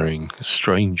Wayfaring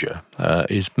Stranger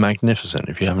is magnificent.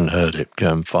 If you haven't heard it,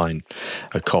 go and find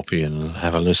a copy and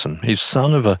have a listen. He's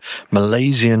son of a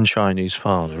Malaysian Chinese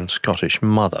father and Scottish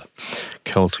mother.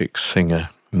 Celtic singer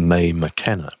May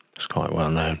McKenna is quite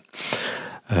well known.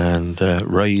 And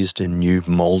raised in New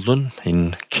Malden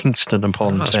in Kingston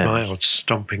upon Thames. That's my old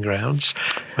stomping grounds.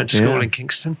 Went to school in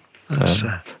Kingston.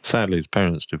 Sadly, his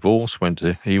parents divorced.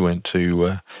 He went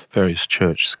to various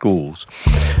church schools,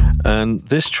 and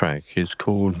this track is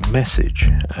called Message.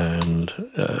 And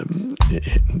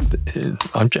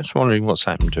I'm just wondering what's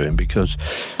happened to him, because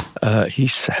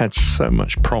he's had so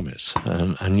much promise,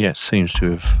 and yet seems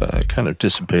to have kind of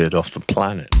disappeared off the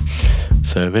planet.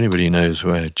 So if anybody knows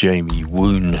where Jamie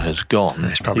Woon has gone,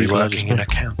 he's probably working in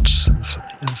accounts.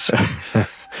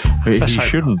 He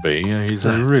shouldn't be. He's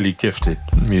a really gifted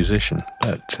musician.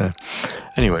 But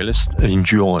anyway, let's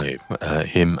enjoy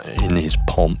him in his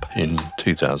pomp in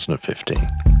 2015.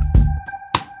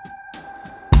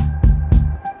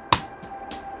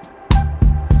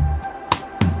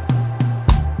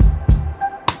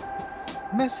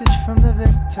 Message from the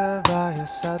victor via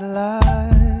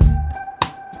satellite.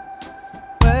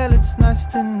 Well, it's nice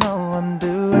to know I'm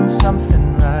doing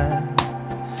something right.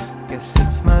 Guess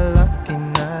it's my lucky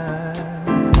night.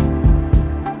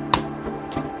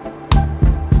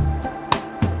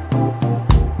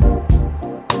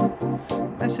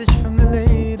 Message from the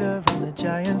leader on the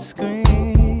giant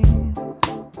screen.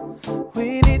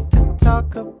 We need to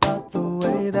talk about the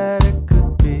way that it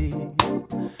could be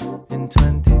in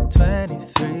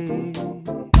 2023.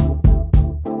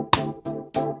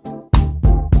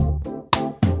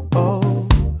 Oh,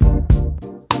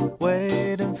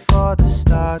 waiting for the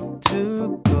start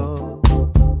to go,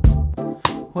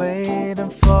 waiting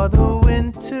for the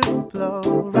wind to blow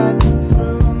right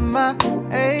through my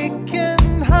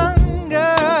aching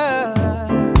hunger.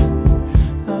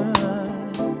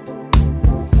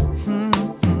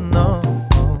 No,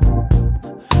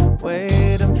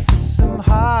 waiting for some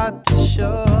heart to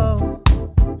show,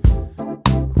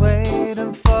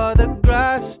 waiting for the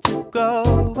grass to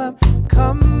grow. I'm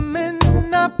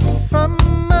coming up from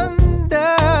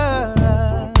under.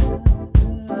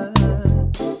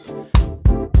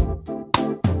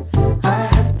 I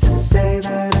have to say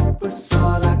that it was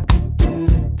all I could do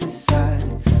to decide.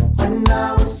 When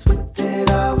I was with it,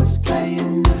 I was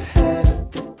playing ahead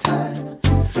of the time.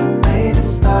 Made a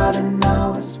start and I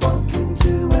was walking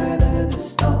to weather the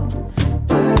storm.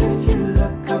 But if you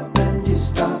look up and you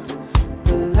stop,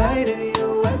 the later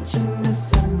you watch, you're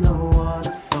missing the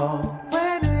waterfall.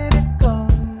 Where did it go?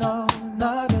 No,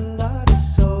 not a lot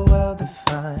is so well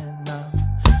defined now.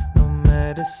 No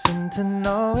medicine to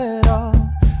know it all.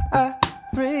 I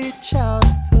reach out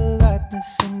for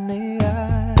lightness in the eyes.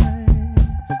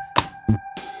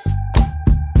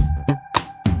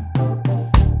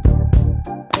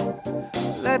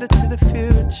 Letter to the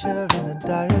future in a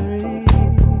diary.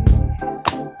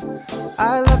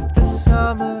 I loved the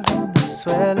summer and the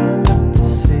swelling of the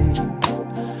sea.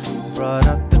 Brought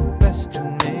out the best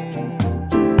in me.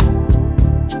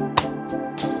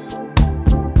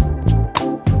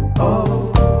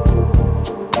 Oh,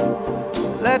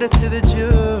 letter to the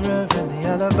juror and the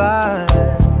alibi.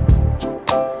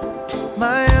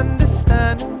 My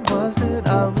understanding was that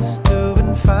I was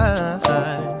doing fine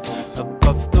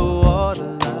above the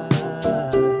waterline.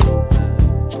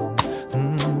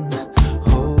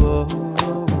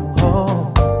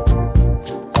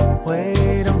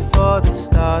 Waiting for the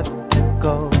start to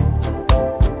go,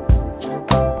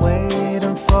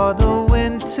 waiting for the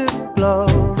wind to blow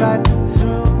right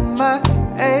through my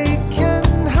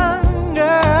aching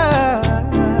hunger.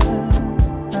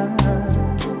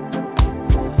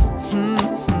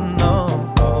 No,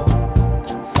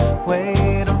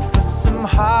 waiting for some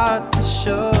heart to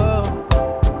show,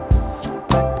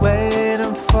 like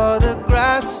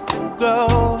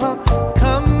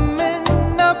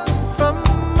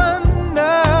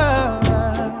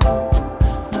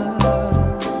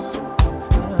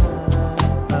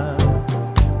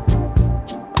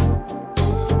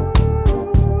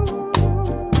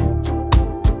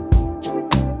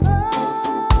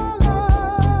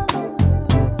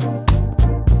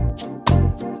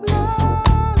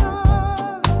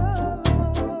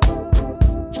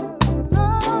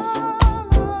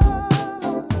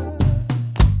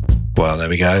Well, there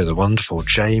we go. The wonderful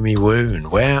Jamie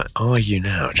Woon. Where are you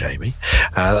now, Jamie?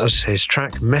 That was his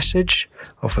track Message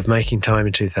off of Making Time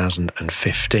in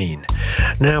 2015.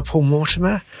 Now, Paul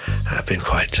Mortimer, been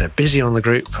quite busy on the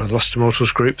group, Lost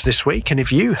Immortals group this week. And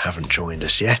if you haven't joined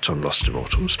us yet on Lost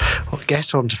Immortals, well,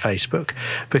 get onto Facebook,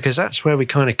 because that's where we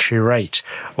kind of curate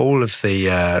all of the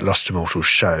Lost Immortals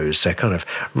shows. They're kind of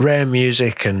rare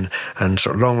music and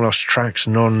sort of long lost tracks,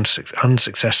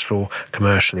 unsuccessful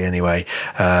commercially anyway,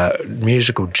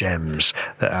 musical gems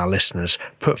that our listeners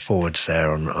put forwards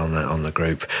there on the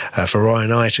group for Roy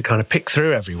and I to kind of pick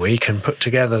through every week and put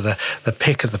together the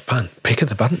pick of the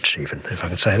bunch, even, if I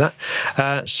can say that.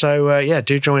 So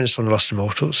do join us on the Lost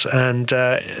Immortals. And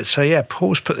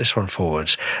Paul's put this one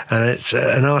forwards, and it's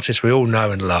an artist we all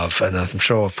know and love, and I'm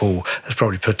sure Paul has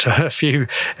probably put a few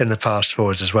in the past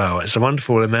forwards as well. It's the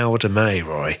wonderful Imelda May,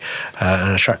 Roy,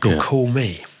 and a track called Call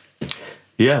Me.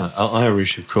 Yeah,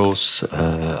 Irish, of course.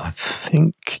 I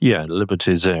think,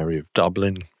 Liberty's area of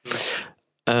Dublin.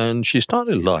 And she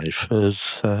started life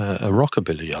as a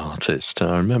rockabilly artist.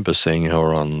 I remember seeing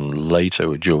her on Later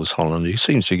with Jules Holland. He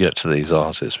seems to get to these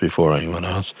artists before anyone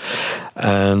else.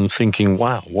 And thinking,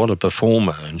 wow, what a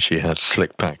performer. And she had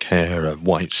slick back hair, a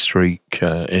white streak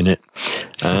in it,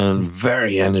 and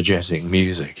very energetic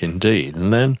music indeed.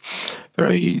 And then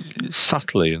very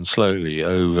subtly and slowly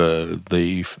over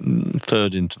the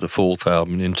third into the fourth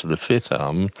album and into the fifth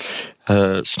album,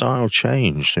 her style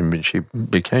changed, and she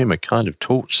became a kind of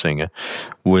torch singer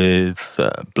with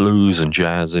blues and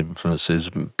jazz influences,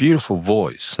 beautiful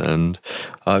voice. And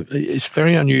it's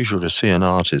very unusual to see an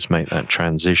artist make that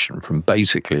transition from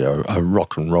basically a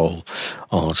rock and roll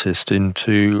artist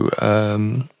into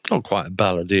not quite a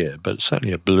balladeer, but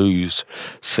certainly a blues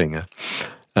singer.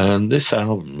 And this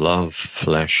album, Life,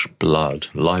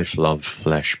 Love,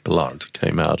 Flesh, Blood,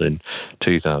 came out in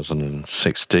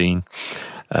 2016.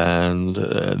 And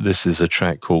this is a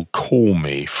track called Call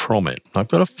Me from it. I've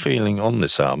got a feeling on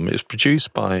this album, it's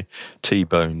produced by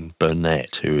T-Bone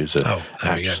Burnett, who is an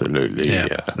absolutely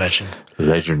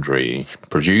legendary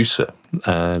producer.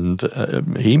 And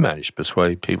he managed to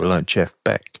persuade people like Jeff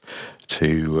Beck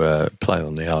to play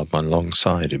on the album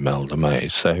alongside Imelda May.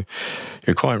 So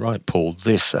you're quite right, Paul.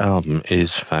 This album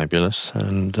is fabulous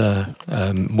and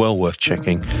well worth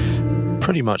checking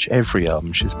pretty much every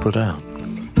album she's put out.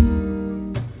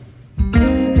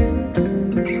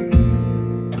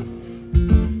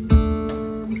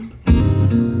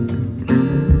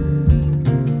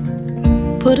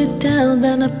 Put it down,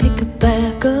 then I pick it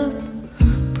back up,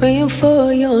 praying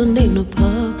for your name to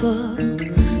pop up,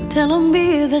 telling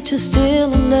me that you're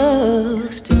still in love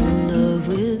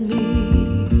with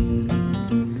me.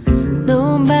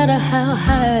 No matter how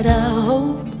hard I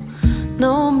hope,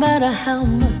 no matter how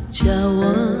much I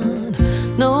want,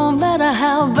 no matter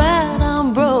how bad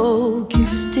I'm broke, you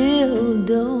still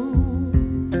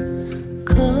don't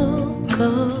call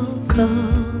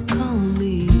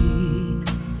me.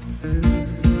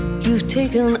 You've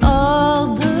taken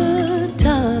all the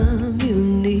time you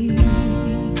need.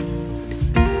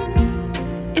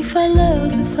 If I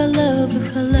love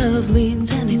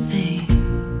means anything,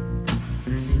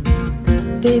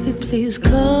 baby, please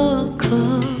call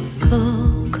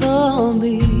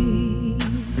me.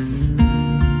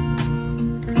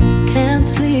 Can't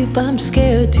sleep, I'm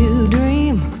scared to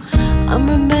dream. I'm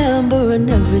remembering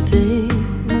everything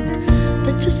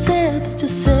that you said to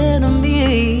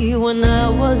me when I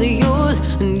was yours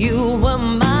and you were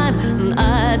mine, and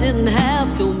I didn't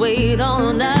have to wait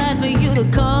all night for you to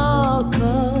call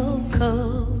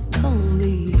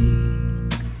me.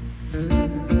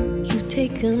 You've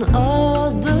taken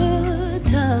all the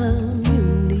time you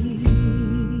need.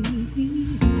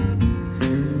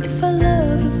 If I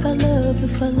love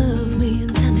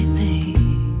means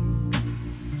anything,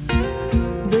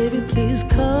 baby, please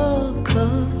call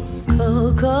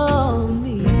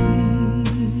me.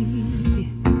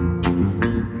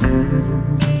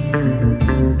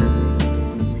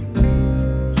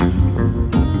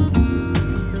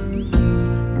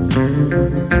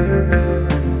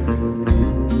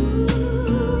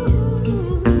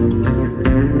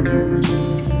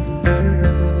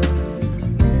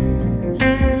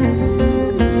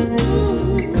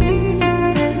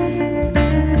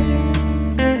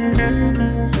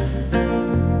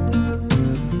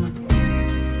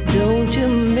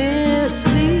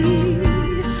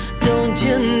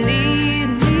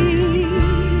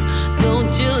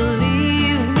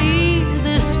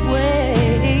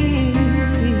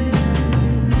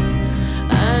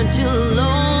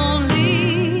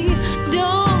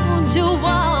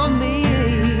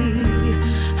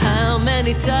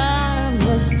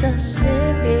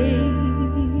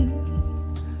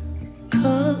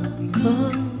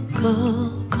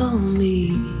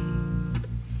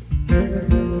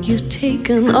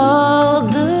 taken all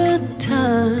the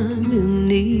time you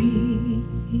need.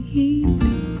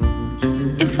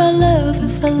 If I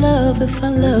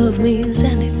love means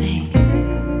anything,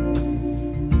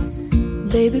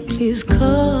 baby, please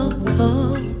call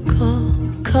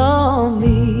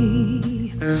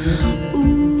me.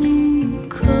 Ooh,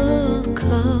 call me.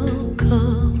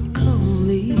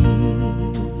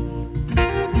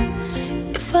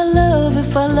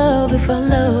 If I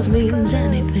love means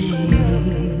anything,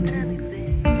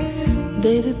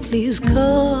 baby, please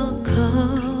call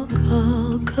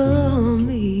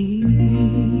me.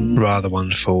 Rather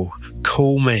wonderful.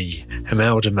 Call Me,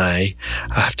 Imelda May.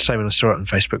 I have to say, when I saw it on the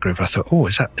Facebook group, I thought, oh,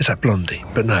 is that Blondie?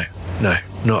 But no,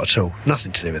 not at all.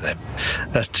 Nothing to do with them.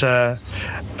 But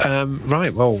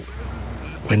right, well,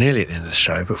 we're nearly at the end of the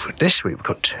show, but for this week we've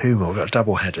got two more. We've got a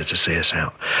double header to see us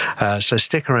out. So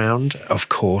stick around, of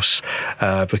course,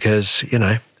 because, you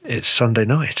know, it's Sunday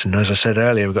night, and as I said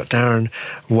earlier, we've got Dan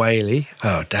Whaley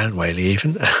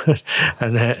even,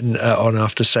 and then on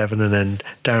after 7, and then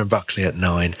Darren Buckley at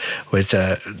 9 with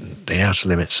the Outer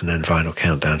Limits and then Vinyl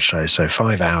Countdown show. So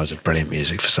 5 hours of brilliant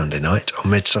music for Sunday night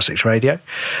on Mid Sussex Radio.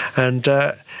 And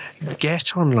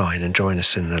get online and join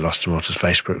us in the Lost Immortals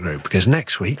Facebook group, because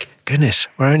next week, goodness,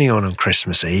 we're only on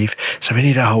Christmas Eve, so we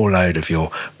need a whole load of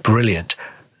your brilliant,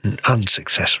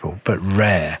 unsuccessful but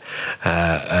rare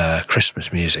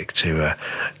Christmas music to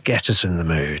get us in the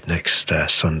mood next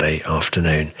Sunday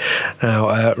afternoon.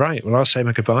 Now, right, well, I'll say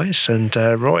my goodbyes, and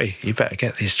Roy, you better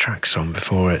get these tracks on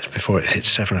before it hits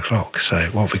 7 o'clock. So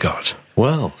what have we got?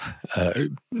 Well,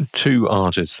 two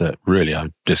artists that really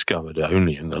I've discovered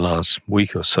only in the last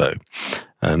week or so.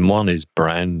 And one is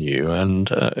brand new and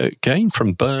again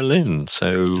from Berlin.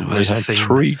 So we had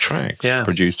 3 tracks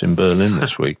produced in Berlin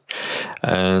this week.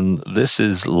 And this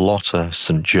is Lotta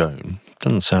St. Joan.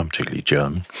 Doesn't sound particularly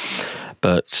German,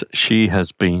 but she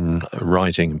has been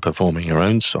writing and performing her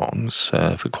own songs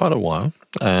for quite a while.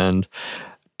 And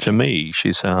to me,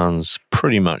 she sounds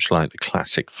pretty much like the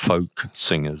classic folk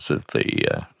singers of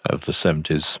the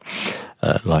 70s,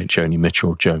 like Joni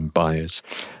Mitchell, Joan Baez.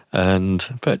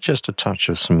 But just a touch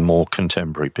of some more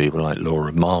contemporary people like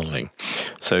Laura Marling.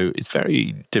 So it's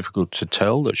very difficult to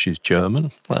tell that she's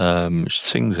German. She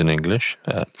sings in English.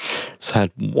 It's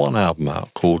had one album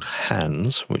out called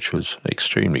Hands, which was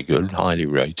extremely good, highly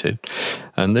rated.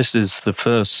 And this is the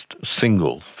first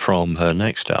single from her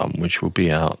next album, which will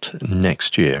be out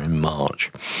next year in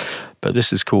March. But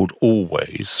this is called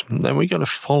Always. And then we're going to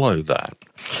follow that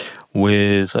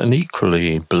with an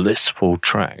equally blissful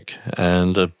track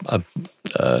and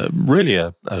really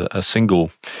a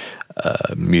single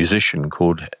musician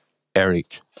called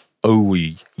Eric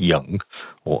Young,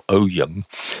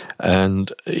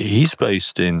 and he's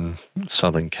based in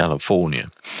Southern California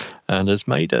and has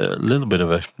made a little bit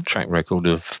of a track record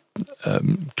of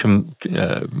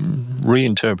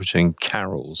reinterpreting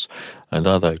carols and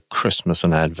other Christmas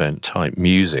and Advent type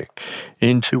music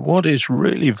into what is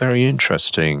really very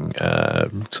interesting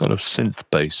sort of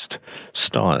synth-based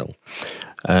style.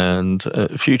 And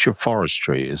Future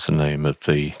Forestry is the name of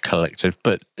the collective,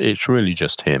 but it's really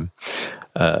just him.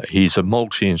 He's a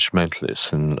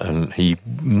multi-instrumentalist, and he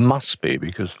must be,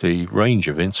 because the range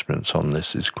of instruments on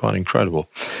this is quite incredible.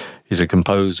 He's a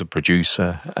composer,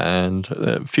 producer, and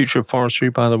Future of Forestry,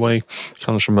 by the way,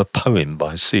 comes from a poem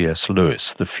by C.S.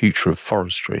 Lewis, The Future of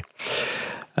Forestry.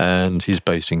 And he's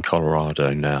based in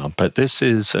Colorado now. But this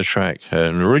is a track,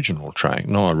 an original track,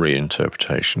 not a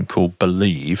reinterpretation, called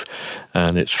Believe,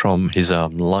 and it's from his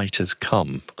album Light Has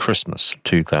Come, Christmas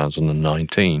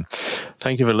 2019.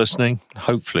 Thank you for listening.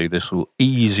 Hopefully this will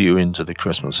ease you into the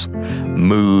Christmas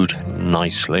mood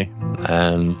nicely,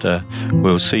 and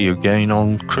we'll see you again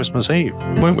on Christmas Eve,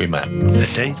 won't we, Matt?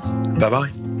 Indeed.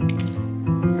 Bye-bye.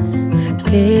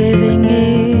 Forgiving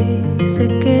is a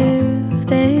gift,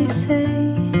 they say.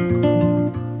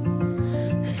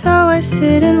 So I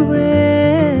sit and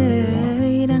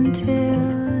wait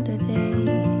until the day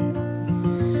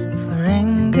for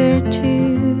anger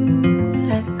to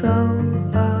let go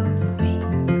of me.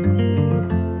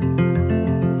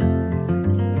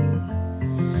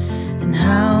 And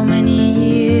how many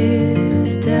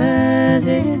years does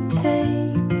it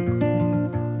take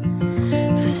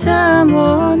for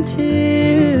someone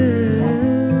to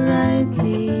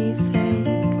rightly fake?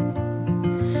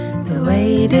 The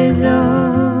wait is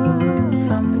over.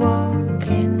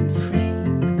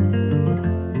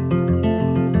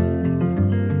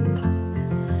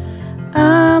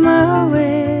 I'm a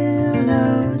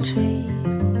willow tree.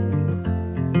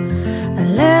 I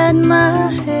let my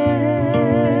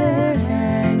hair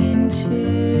hang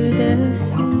into the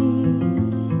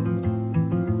sea.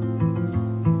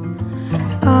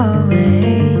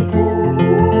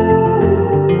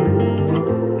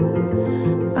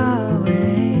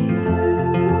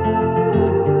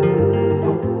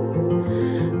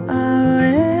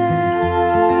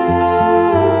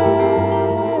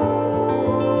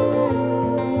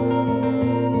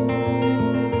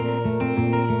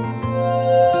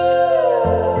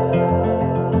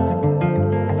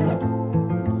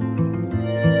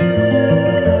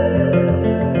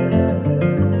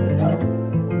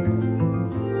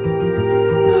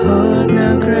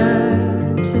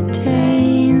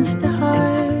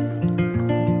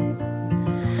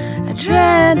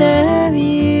 have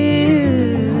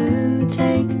you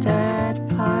take that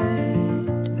part.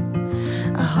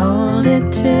 I hold it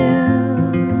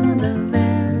till the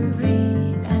very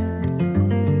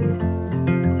end.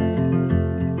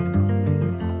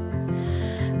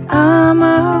 I'm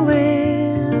a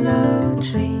willow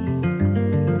tree.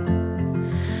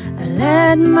 I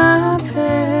let my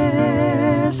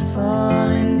past fall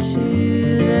into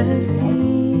the sea.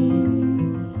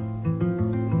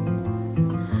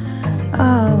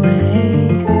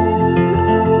 Always,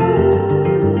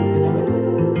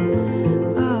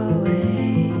 always,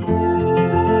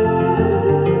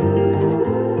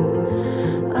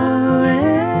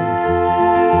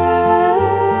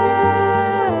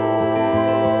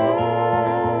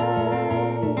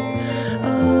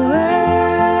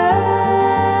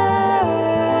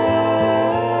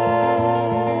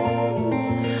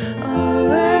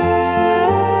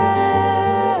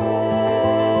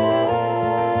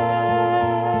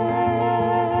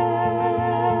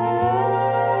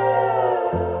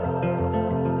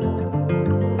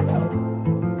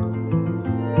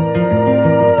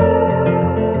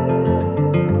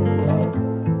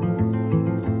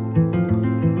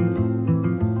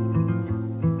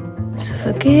 so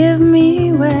forgive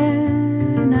me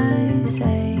when I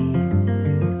say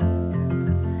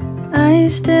I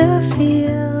still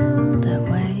feel that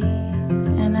way,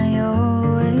 and I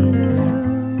always will.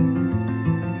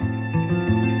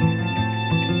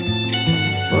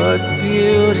 What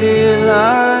beauty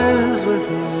lies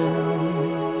within,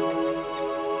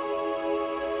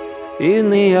 in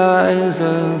the eyes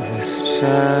of this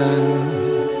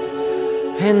child,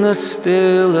 in the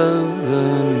still of the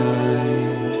night.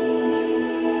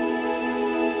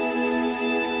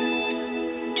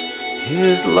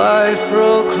 His life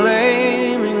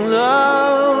proclaiming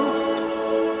love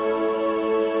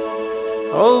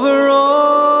over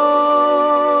all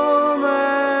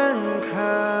mankind.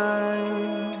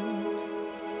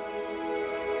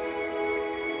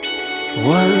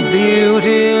 What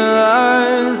beauty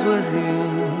lies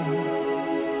within,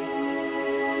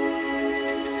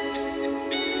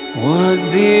 what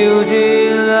beauty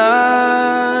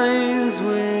lies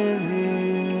within.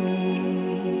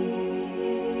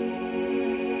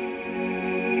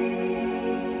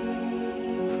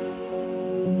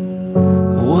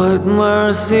 What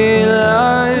mercy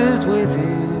lies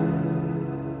within,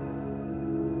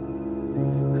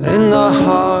 in the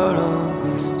heart of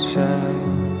this child.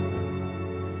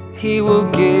 He will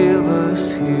give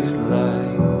us his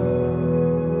life.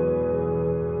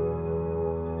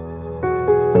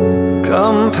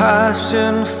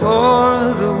 Compassion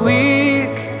for the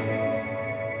weak,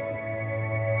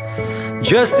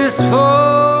 justice for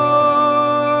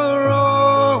all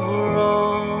wrong.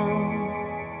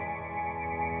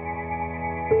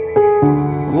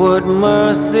 What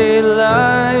mercy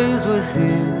lies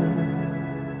within,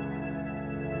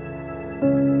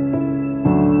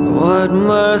 what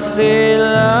mercy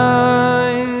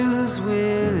lies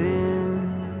within,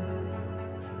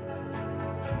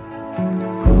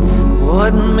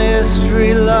 what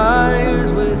mystery lies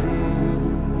within,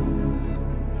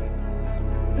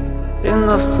 in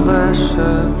the flesh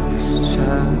of this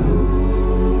child,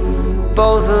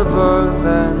 both of earth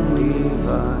and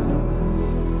divine.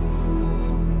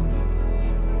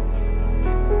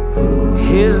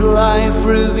 His life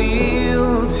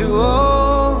revealed to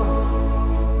all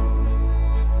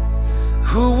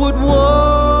who would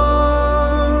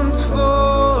want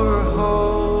for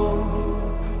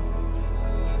hope.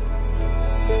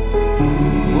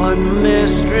 What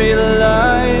mystery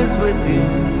lies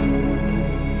within,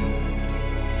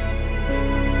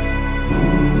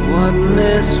 what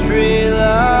mystery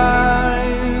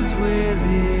lies within.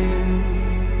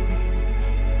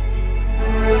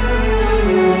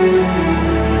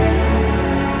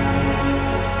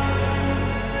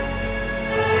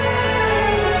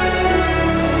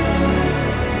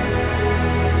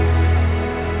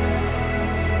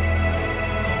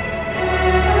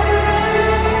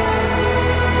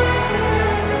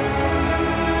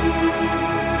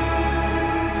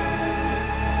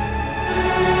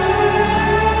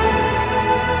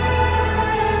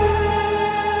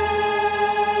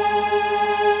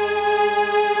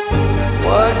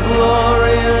 What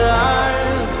glory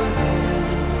lies within,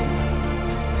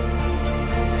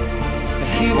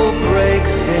 he will break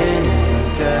sin and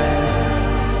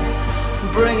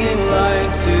death, bringing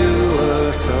life to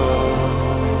us all.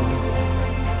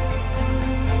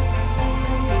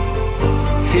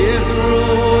 His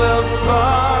rule will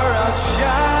far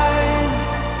outshine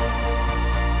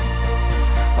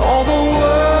all the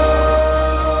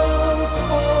world's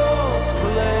false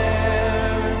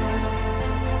glare.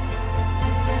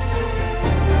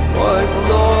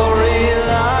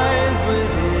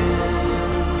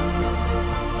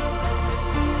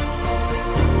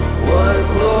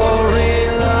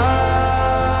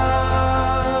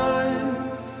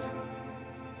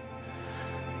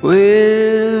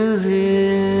 within.